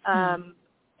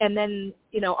 And then,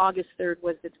 you know, August 3rd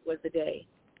was the day.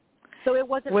 So it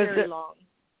wasn't very long.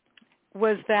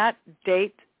 Was that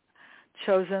date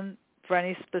chosen for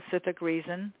any specific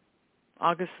reason?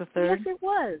 August the 3rd? Yes, it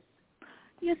was.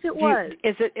 Yes, it was.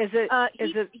 Is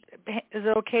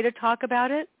it okay to talk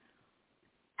about it?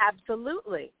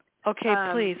 Absolutely. Okay,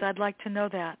 please. I'd like to know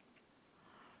that.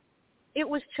 It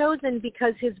was chosen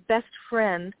because his best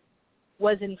friend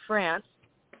was in France,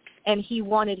 and he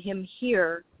wanted him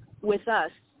here with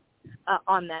us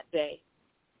on that day.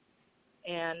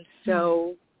 And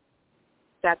so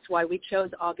that's why we chose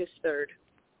August 3rd.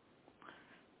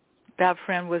 That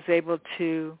friend was able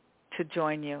to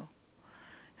join you,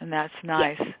 and that's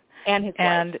nice. Yes. And his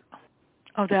wife.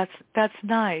 Oh, that's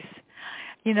nice.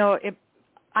 You know,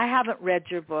 I haven't read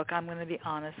your book. I'm going to be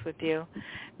honest with you.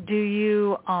 Do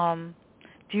you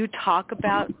talk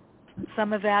about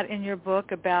some of that in your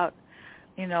book about,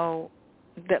 you know,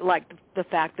 that like the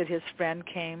fact that his friend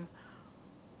came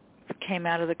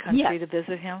out of the country to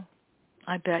visit him?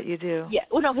 I bet you do. Yeah.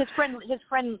 Well, no, his friend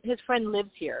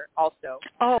lives here also.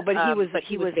 Oh, but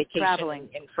he was traveling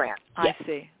in France. I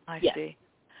see. I see.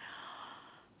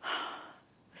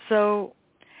 So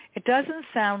it doesn't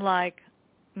sound like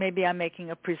maybe I'm making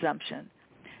a presumption.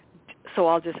 So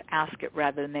I'll just ask it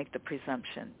rather than make the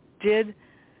presumption. Did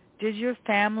your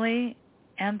family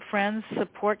and friends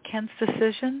support Ken's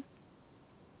decision?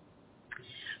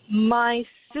 My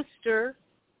sister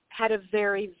had a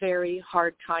very, very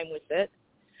hard time with it,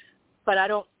 but I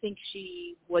don't think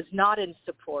she was not in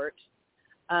support.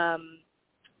 I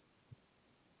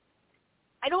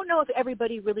don't know if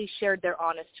everybody really shared their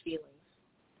honest feelings.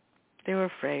 They were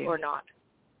afraid. Or not.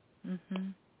 Mm-hmm.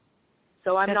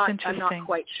 So I'm not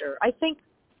quite sure. I think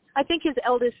his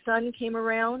eldest son came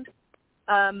around.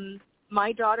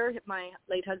 My daughter, my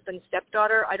late husband's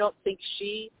stepdaughter, I don't think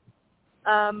she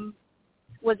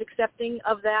was accepting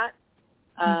of that.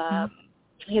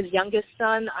 His youngest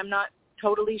son, I'm not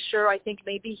totally sure. I think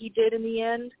maybe he did in the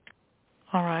end.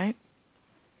 All right.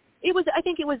 This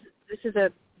is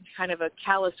a kind of a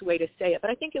callous way to say it, but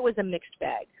I think it was a mixed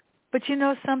bag. But you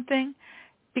know something?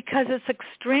 Because it's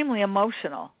extremely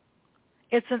emotional.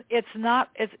 It's an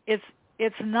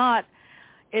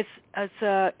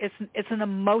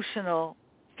emotional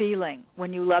feeling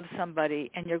when you love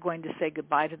somebody and you're going to say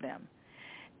goodbye to them.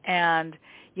 And,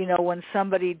 you know, when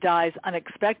somebody dies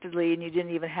unexpectedly and you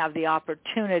didn't even have the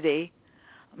opportunity,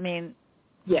 I mean,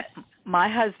 yes, my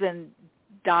husband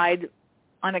died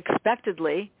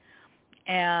unexpectedly,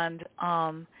 and,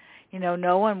 you know,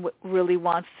 no one really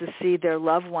wants to see their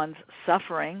loved ones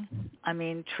suffering. I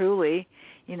mean, truly,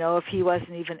 you know, if he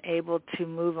wasn't even able to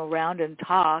move around and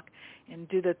talk and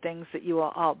do the things that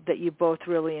you both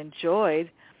really enjoyed,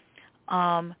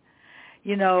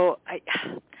 you know,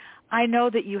 I know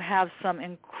that you have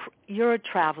you're a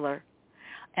traveler,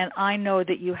 and I know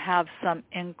that you have some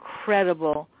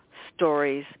incredible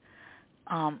stories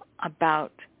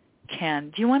about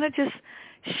Ken. Do you want to just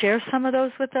share some of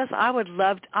those with us? I would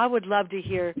love to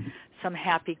hear some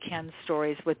happy Ken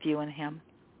stories with you and him.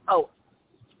 Oh,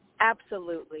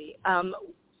 absolutely.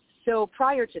 So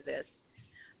prior to this,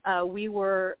 we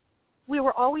were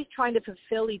always trying to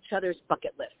fulfill each other's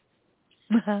bucket lists.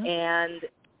 And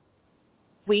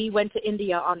we went to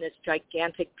India on this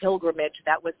gigantic pilgrimage.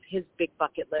 That was his big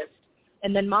bucket list.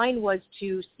 And then mine was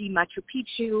to see Machu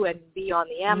Picchu and be on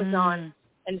the Amazon.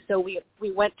 And so we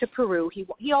went to Peru.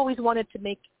 He always wanted to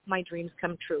make my dreams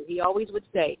come true. He always would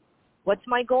say, "What's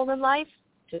my goal in life?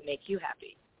 To make you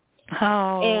happy."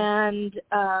 Oh. And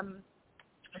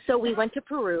so we went to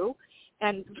Peru,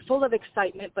 and full of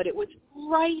excitement, but it was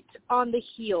right on the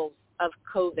heels of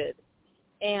COVID.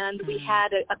 And we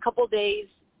had a couple days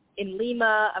in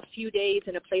Lima, a few days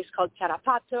in a place called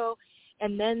Tarapato,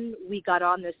 and then we got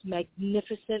on this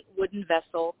magnificent wooden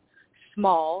vessel,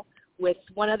 small, with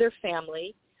one other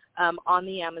family on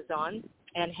the Amazon,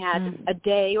 and had a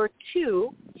day or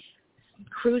two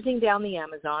cruising down the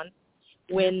Amazon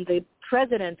when the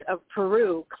president of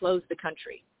Peru closed the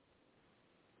country.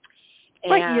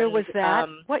 What year was that?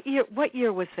 What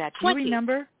year was that? Do 20. you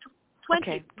remember? 20.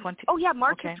 Okay, 20. Oh, yeah,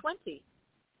 March of 20.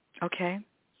 Okay.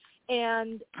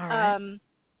 And all right.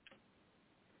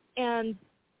 And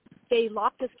they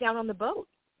locked us down on the boat.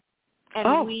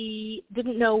 And we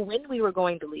didn't know when we were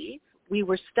going to leave. We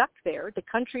were stuck there. The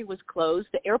country was closed.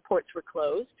 The airports were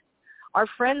closed. Our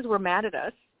friends were mad at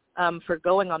us for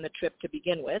going on the trip to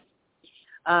begin with.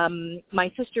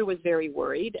 My sister was very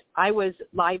worried. I was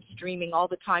live streaming all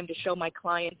the time to show my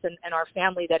clients and our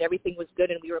family that everything was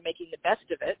good and we were making the best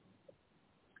of it.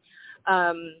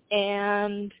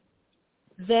 And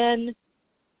then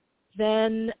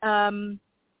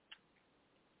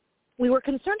we were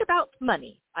concerned about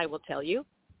money, I will tell you.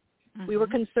 Mm-hmm. We were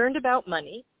concerned about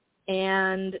money,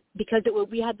 and because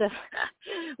we had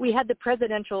the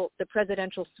presidential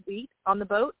suite on the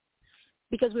boat,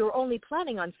 because we were only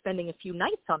planning on spending a few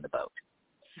nights on the boat.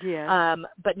 Yeah.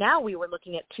 But now we were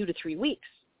looking at 2 to 3 weeks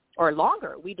or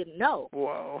longer. We didn't know.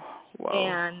 Whoa.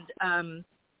 And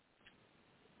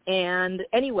And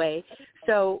anyway,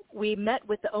 so we met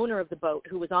with the owner of the boat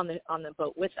who was on the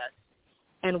boat with us.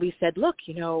 And we said, look,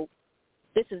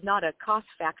 this is not a cost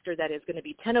factor that is going to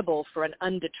be tenable for an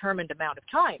undetermined amount of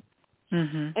time.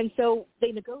 Mm-hmm. And so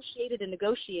they negotiated,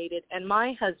 and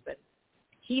my husband,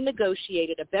 he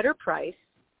negotiated a better price,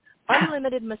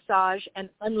 unlimited massage, and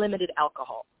unlimited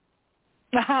alcohol.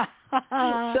 So that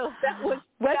was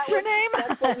What's your name?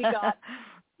 That's what we got.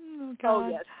 Oh,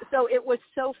 yes. So it was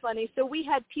so funny. So we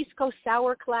had pisco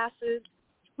sour classes.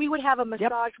 We would have a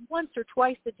massage once or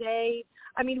twice a day.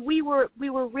 I mean, we were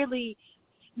really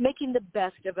making the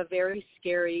best of a very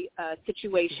scary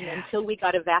situation until we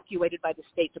got evacuated by the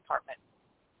State Department.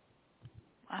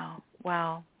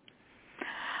 Wow.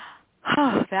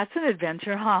 Oh, that's an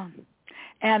adventure, huh?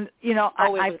 And,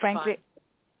 I frankly,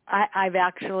 I've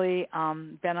actually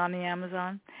been on the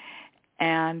Amazon,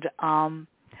 and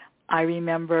I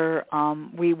remember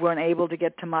we weren't able to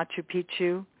get to Machu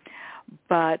Picchu,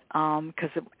 but because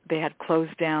they had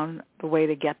closed down the way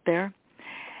to get there.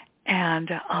 And,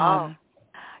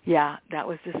 that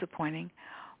was disappointing.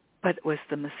 But it was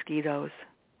the mosquitoes.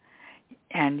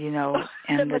 And,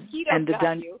 and the mosquitoes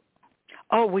got you.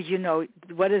 Oh, well,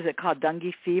 what is it called?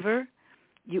 Dengue fever?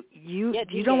 You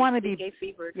don't want to be dengue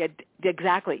fever. Yeah,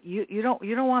 exactly. You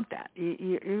don't want that.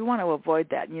 You want to avoid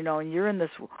that. And you're in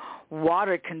this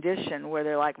water condition where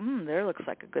they're like, there looks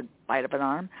like a good bite of an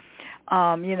arm.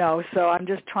 So I'm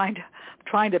just trying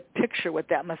to picture what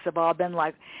that must have all been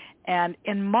like. And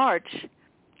in March,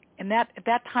 at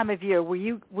that time of year, were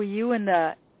you in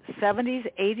the 70s,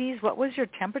 80s? What was your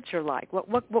temperature like? What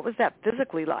was that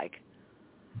physically like?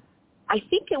 I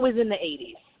think it was in the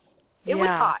 80s. It was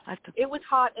hot. It was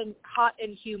hot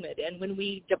and humid. And when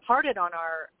we departed on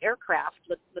our aircraft,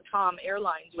 LATAM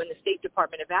Airlines, when the State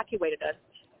Department evacuated us,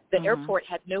 the airport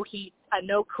had no heat,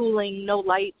 no cooling, no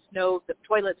lights, the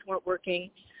toilets weren't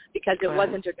working because it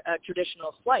wasn't a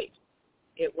traditional flight.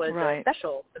 It was a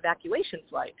special evacuation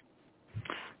flight.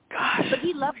 Gosh. But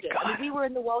he loved it. I mean, we were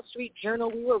in the Wall Street Journal.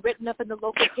 We were written up in the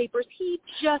local papers. He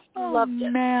just loved it.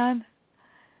 Oh, man.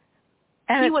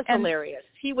 And he was hilarious.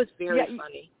 He was very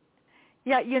funny.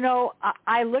 Yeah,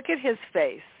 I look at his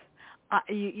face.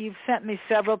 You've sent me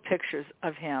several pictures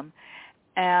of him,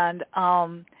 and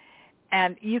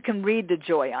you can read the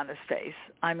joy on his face.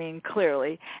 I mean,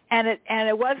 clearly. And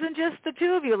it wasn't just the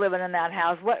two of you living in that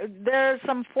house. There's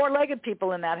some four-legged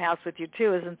people in that house with you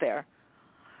too, isn't there?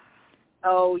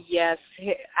 Oh yes,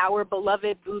 our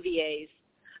beloved Bouviers.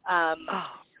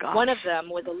 One of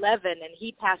them was 11, and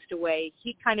he passed away.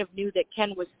 He kind of knew that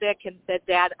Ken was sick and said,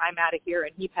 "Dad, I'm out of here,"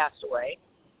 and he passed away.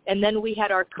 And then we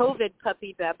had our COVID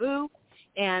puppy, Babu,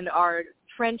 and our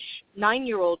French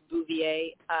 9-year-old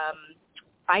Bouvier,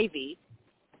 Ivy.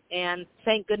 And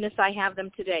thank goodness I have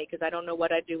them today because I don't know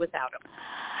what I'd do without them.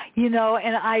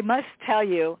 And I must tell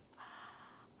you,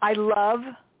 I love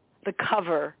the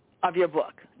cover of your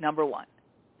book, number one.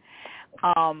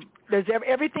 There's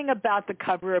everything about the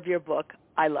cover of your book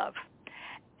I love,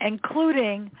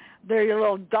 including your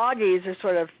little doggies are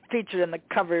sort of featured in the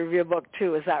cover of your book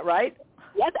too. Is that right?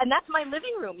 Yes, and that's my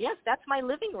living room. Yes, that's my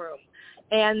living room.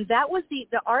 And that was the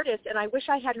artist, and I wish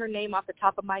I had her name off the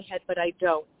top of my head, but I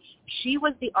don't. She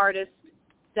was the artist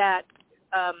that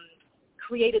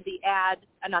created the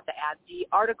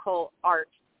article art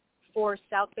for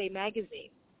South Bay Magazine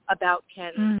about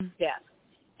Ken's death.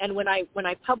 And when I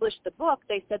published the book,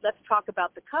 they said, let's talk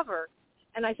about the cover.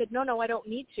 And I said, no, I don't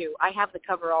need to. I have the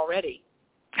cover already.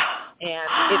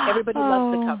 And everybody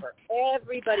loves the cover.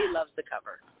 Everybody loves the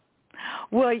cover.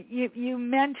 Well, you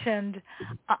mentioned,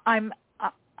 it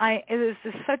was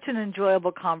just such an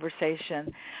enjoyable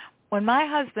conversation. When my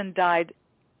husband died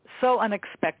so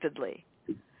unexpectedly,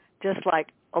 just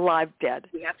like alive dead.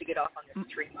 We have to get off on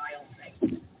this 3-mile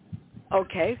thing.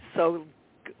 Okay, so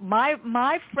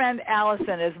my friend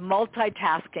Allison is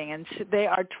multitasking, and they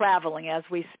are traveling as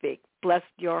we speak. Bless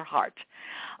your heart.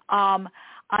 I'm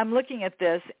looking at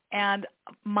this, and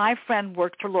my friend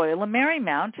worked for Loyola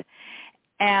Marymount,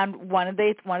 and one of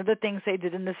the things they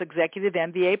did in this executive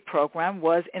MBA program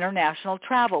was international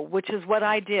travel, which is what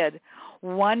I did.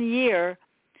 1 year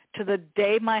to the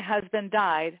day my husband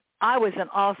died, I was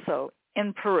also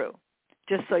in Peru,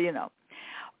 just so you know.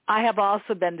 I have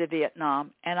also been to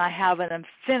Vietnam, and I have an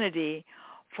affinity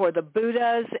for the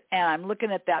Buddhas, and I'm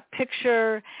looking at that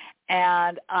picture,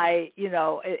 and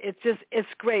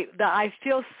it's great. I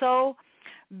feel so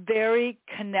very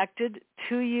connected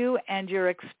to you and your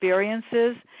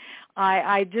experiences.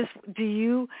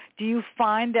 Do you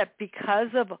find that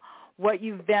because of what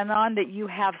you've been on that you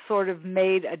have sort of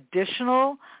made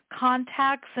additional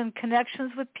contacts and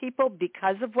connections with people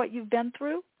because of what you've been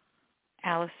through?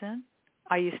 Allison?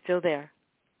 Are you still there?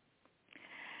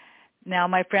 Now,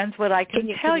 my friends, what I can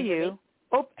tell you.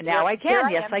 Oh, now I can.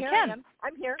 Yes, I can.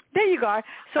 I'm here. There you are.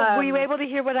 So were you able to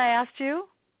hear what I asked you?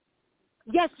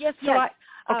 Yes.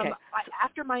 Okay.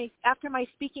 After my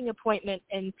speaking appointment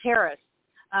in Paris,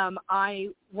 I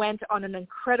went on an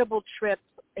incredible trip,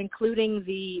 including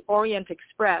the Orient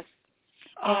Express,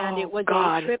 and it was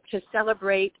a trip to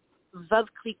celebrate Veuve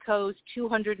Clicquot's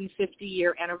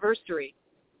 250-year anniversary.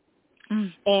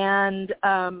 Mm.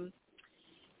 And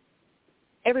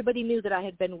everybody knew that I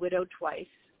had been widowed twice,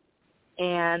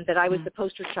 and that I was the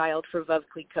poster child for Veuve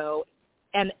Clicquot.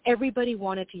 And everybody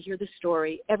wanted to hear the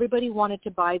story. Everybody wanted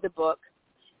to buy the book.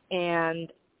 And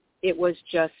it was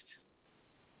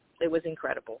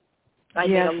incredible. I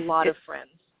made a lot of friends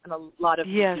and a lot of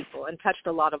people and touched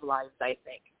a lot of lives, I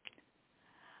think.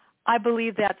 I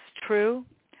believe that's true.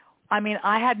 I mean,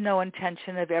 I had no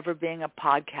intention of ever being a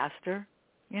podcaster.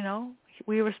 You know,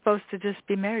 we were supposed to just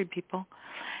be married people.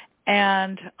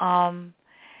 And how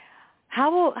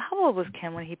old was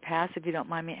Ken when he passed, if you don't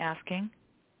mind me asking?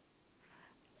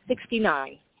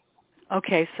 69.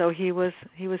 Okay, so he was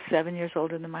 7 years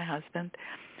older than my husband.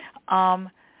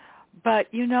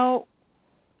 But you know,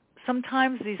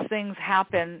 sometimes these things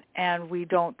happen and we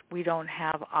don't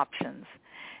have options.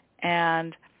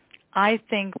 And I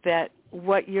think that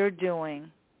what you're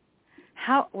doing,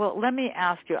 let me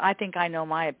ask you, I think I know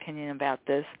my opinion about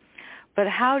this, but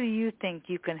how do you think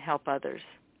you can help others?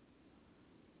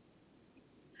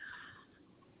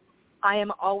 I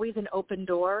am always an open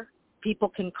door. People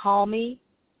can call me.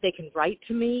 They can write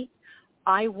to me.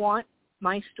 I want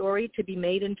my story to be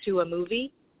made into a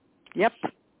movie. Yep.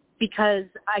 Because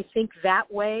I think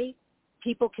that way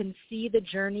people can see the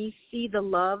journey, see the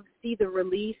love, see the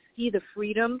release, see the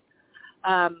freedom.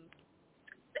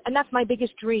 And that's my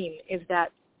biggest dream, is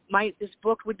that this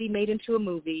book would be made into a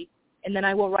movie, and then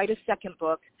I will write a second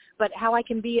book. But how I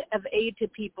can be of aid to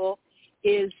people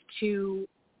is to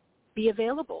be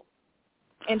available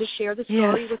and to share the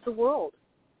story with the world.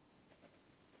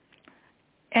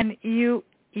 And you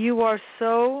are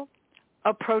so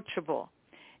approachable,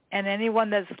 and anyone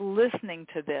that's listening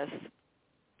to this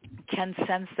can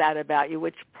sense that about you,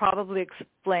 which probably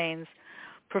explains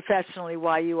professionally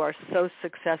why you are so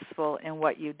successful in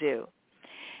what you do.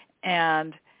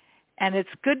 And it's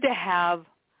good to have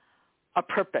a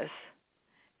purpose.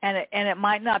 And it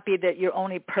might not be that your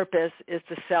only purpose is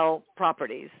to sell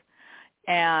properties.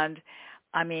 And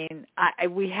I mean,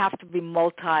 we have to be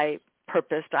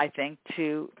multi-purposed, I think,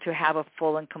 to have a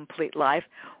full and complete life.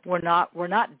 We're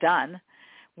not done.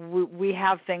 We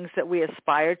have things that we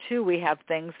aspire to. We have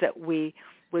things that we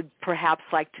would perhaps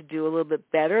like to do a little bit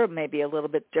better, maybe a little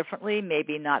bit differently,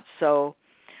 maybe not saying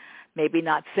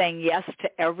yes to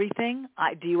everything.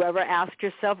 Do you ever ask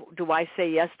yourself, do I say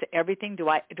yes to everything? Do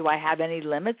I have any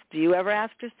limits? Do you ever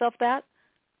ask yourself that?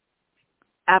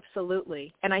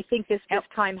 Absolutely. And I think this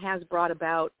time has brought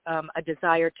about a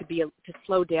desire to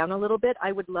slow down a little bit.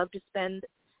 I would love to spend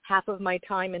half of my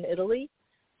time in Italy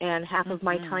and half of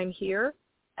my time here.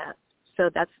 So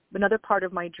that's another part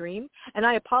of my dream. And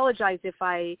I apologize if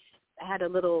I had a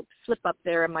little slip up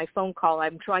there in my phone call.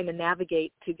 I'm trying to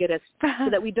navigate to get us so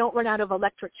that we don't run out of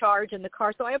electric charge in the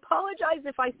car. So I apologize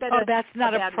if I said that's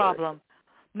not a problem.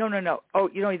 Word. No. Oh,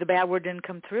 the bad word didn't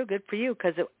come through. Good for you,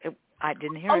 because I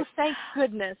didn't hear it. Oh, thank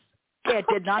goodness. Yeah, it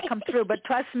did not come through. But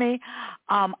trust me,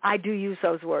 I do use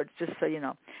those words, just so you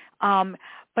know.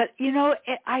 But,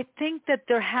 I think that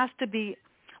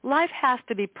life has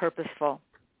to be purposeful.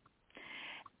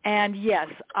 And yes,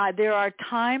 there are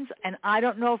times, and I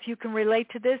don't know if you can relate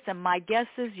to this, and my guess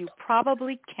is you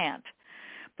probably can't,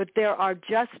 but there are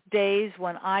just days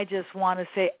when I just want to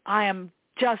say,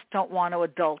 just don't want to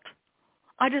adult.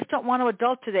 I just don't want to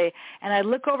adult today. And I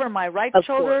look over my right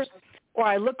shoulder, or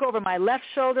I look over my left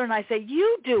shoulder, and I say,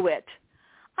 you do it.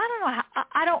 I don't know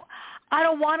how, I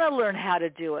don't want to learn how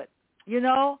to do it. And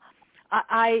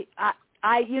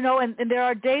there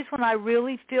are days when I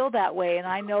really feel that way, and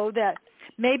I know that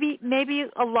maybe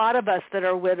a lot of us that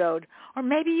are widowed, or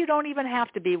maybe you don't even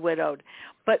have to be widowed,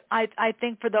 but I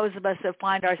think for those of us that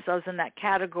find ourselves in that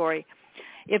category,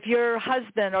 if your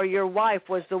husband or your wife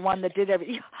was the one that did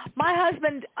everything, my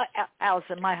husband,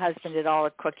 Allison, my husband did all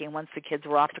the cooking once the kids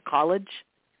were off to college.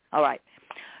 All right.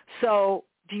 So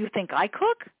do you think I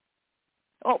cook?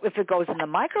 Oh, if it goes in the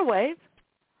microwave,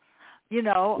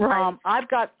 right. I've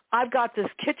got this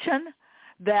kitchen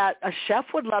that a chef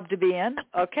would love to be in.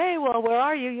 Okay, well, where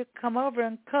are you? You come over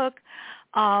and cook.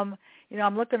 I'm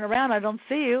looking around. I don't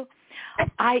see you.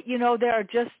 There are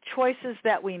just choices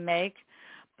that we make.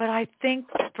 But I think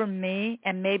for me,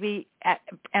 and maybe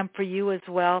and for you as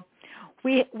well,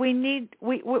 we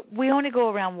only go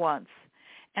around once.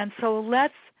 And so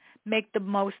let's make the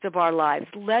most of our lives.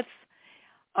 Let's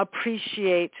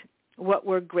appreciate what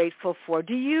we're grateful for.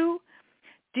 Do you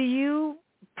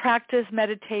practice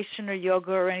meditation or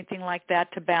yoga or anything like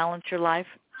that to balance your life?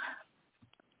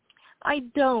 I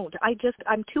don't.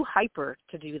 I'm too hyper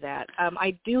to do that.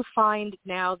 I do find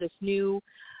now this new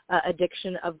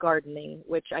addiction of gardening,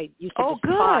 which I used to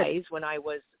despise when I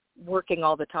was working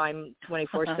all the time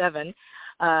 24/7.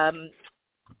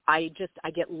 I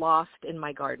get lost in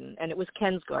my garden, and it was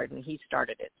Ken's garden. He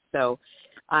started it. So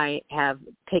I have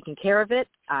taken care of it.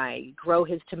 I grow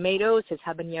his tomatoes, his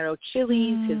habanero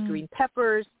chilies, his green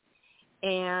peppers,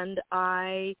 and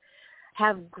I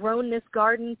have grown this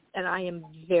garden, and I am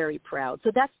very proud.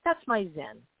 So that's my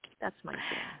zen. That's my zen.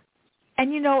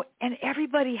 And, and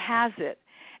everybody has it.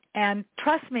 And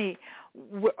trust me,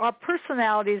 our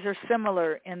personalities are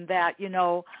similar in that,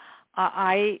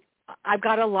 I've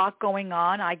got a lot going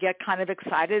on. I get kind of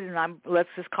excited, and let's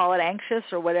just call it anxious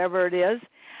or whatever it is.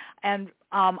 And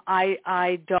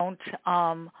I don't,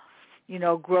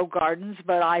 grow gardens,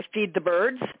 but I feed the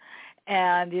birds.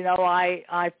 And,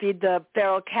 I feed the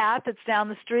feral cat that's down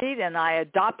the street, and I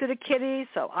adopted a kitty,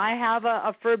 so I have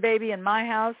a fur baby in my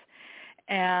house.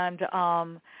 And,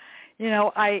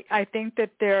 I think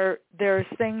that there's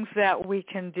things that we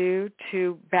can do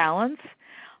to balance.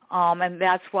 And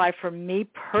that's why for me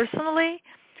personally,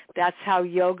 that's how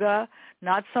yoga,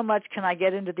 not so much can I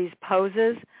get into these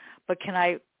poses, but can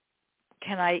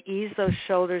I ease those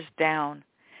shoulders down?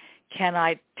 Can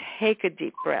I take a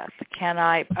deep breath? Can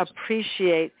I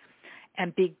appreciate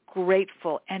and be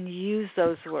grateful and use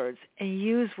those words and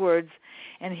use words?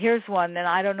 And here's one, and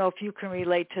I don't know if you can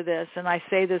relate to this, and I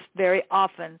say this very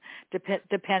often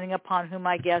depending upon who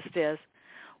my guest is,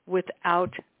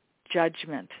 without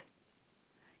judgment.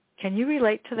 Can you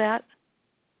relate to that?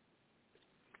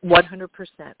 100%.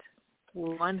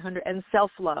 100. And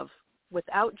self-love.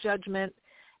 Without judgment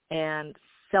and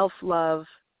self-love,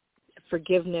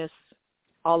 forgiveness,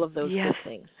 all of those good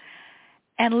things.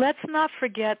 And let's not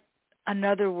forget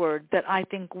another word that I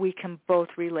think we can both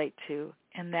relate to,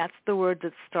 and that's the word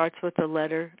that starts with the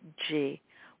letter G,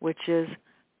 which is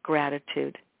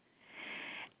gratitude.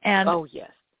 And oh,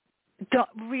 yes.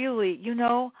 Really,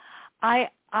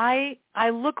 I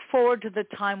look forward to the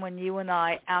time when you and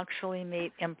I actually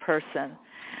meet in person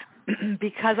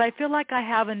because I feel like I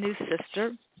have a new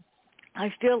sister.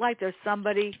 I feel like there's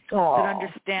somebody that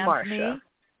understands Marsha. me.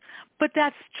 But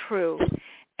that's true.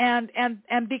 And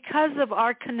because of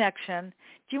our connection,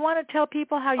 do you want to tell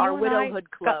people how you our and I... Our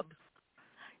widowhood club.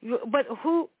 But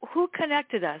who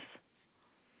connected us?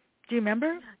 Do you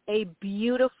remember? A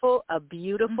beautiful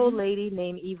lady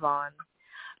named Yvonne,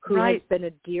 who has been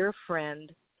a dear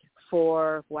friend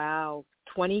for,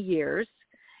 20 years.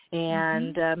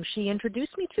 And she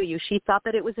introduced me to you. She thought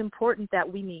that it was important that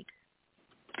we meet.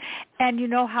 And you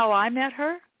know how I met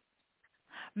her?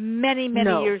 Many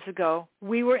years ago.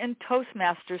 We were in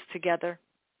Toastmasters together.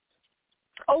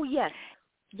 Oh, yes.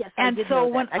 Yes, and I did so know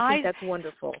when that. I think that's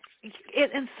wonderful.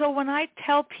 And so when I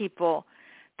tell people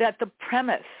that the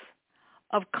premise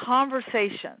of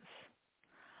conversations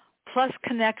plus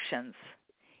connections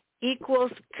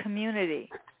equals community,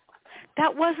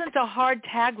 that wasn't a hard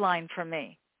tagline for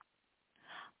me.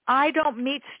 I don't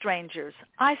meet strangers.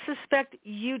 I suspect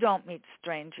you don't meet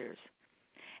strangers.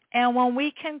 And when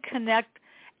we can connect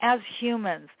as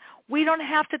humans, we don't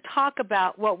have to talk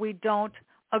about what we don't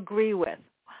agree with.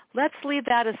 Let's leave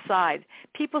that aside.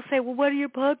 People say, well, what are your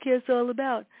podcasts all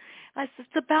about? I said,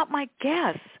 it's about my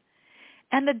guests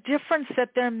and the difference that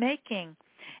they're making.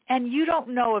 And you don't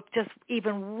know if just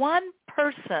even one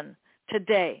person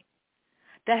today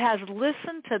that has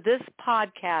listened to this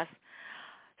podcast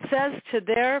says to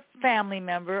their family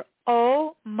member,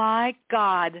 oh, my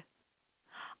God,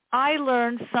 I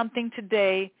learned something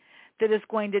today that is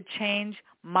going to change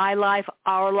my life,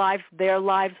 our lives, their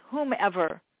lives,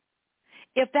 whomever.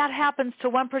 If that happens to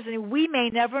one person, we may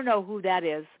never know who that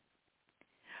is,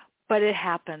 but it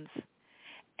happens.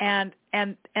 And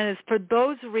it's for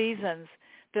those reasons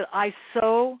that I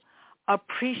so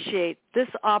appreciate this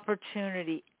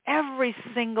opportunity every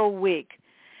single week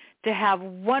to have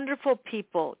wonderful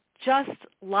people just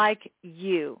like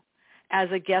you as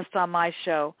a guest on my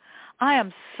show. I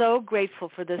am so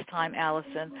grateful for this time,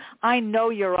 Allison. I know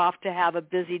you're off to have a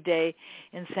busy day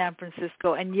in San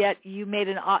Francisco, and yet you made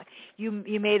an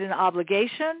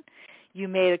obligation, you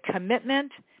made a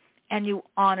commitment, and you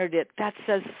honored it. That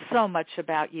says so much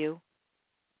about you.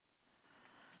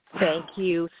 Thank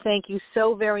you. Thank you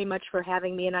so very much for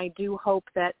having me, and I do hope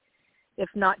that if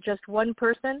not just one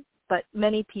person, but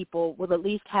many people will at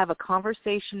least have a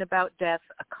conversation about death,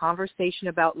 a conversation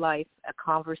about life, a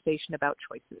conversation about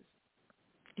choices.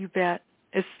 You bet.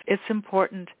 It's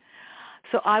important.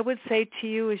 So I would say to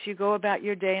you, as you go about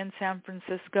your day in San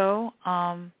Francisco,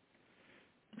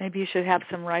 maybe you should have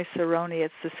some rice-a-roni.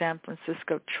 It's the San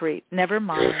Francisco treat. Never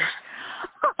mind.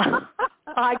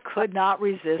 I could not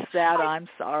resist that. I'm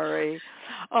sorry.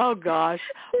 Oh gosh.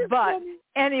 But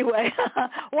anyway,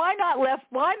 why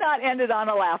not end it on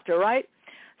a laughter, right?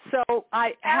 So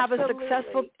I have a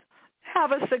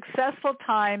successful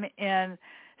time in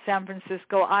San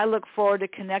Francisco. I look forward to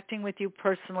connecting with you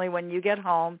personally when you get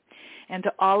home. And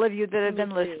to all of you that have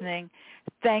been listening,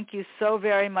 thank you so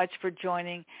very much for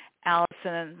joining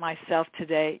Allison and myself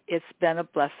today. It's been a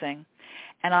blessing.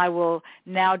 And I will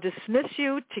now dismiss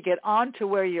you to get on to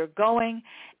where you're going.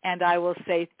 And I will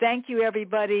say thank you,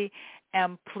 everybody.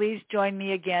 And please join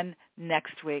me again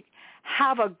next week.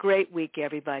 Have a great week,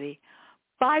 everybody.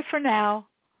 Bye for now.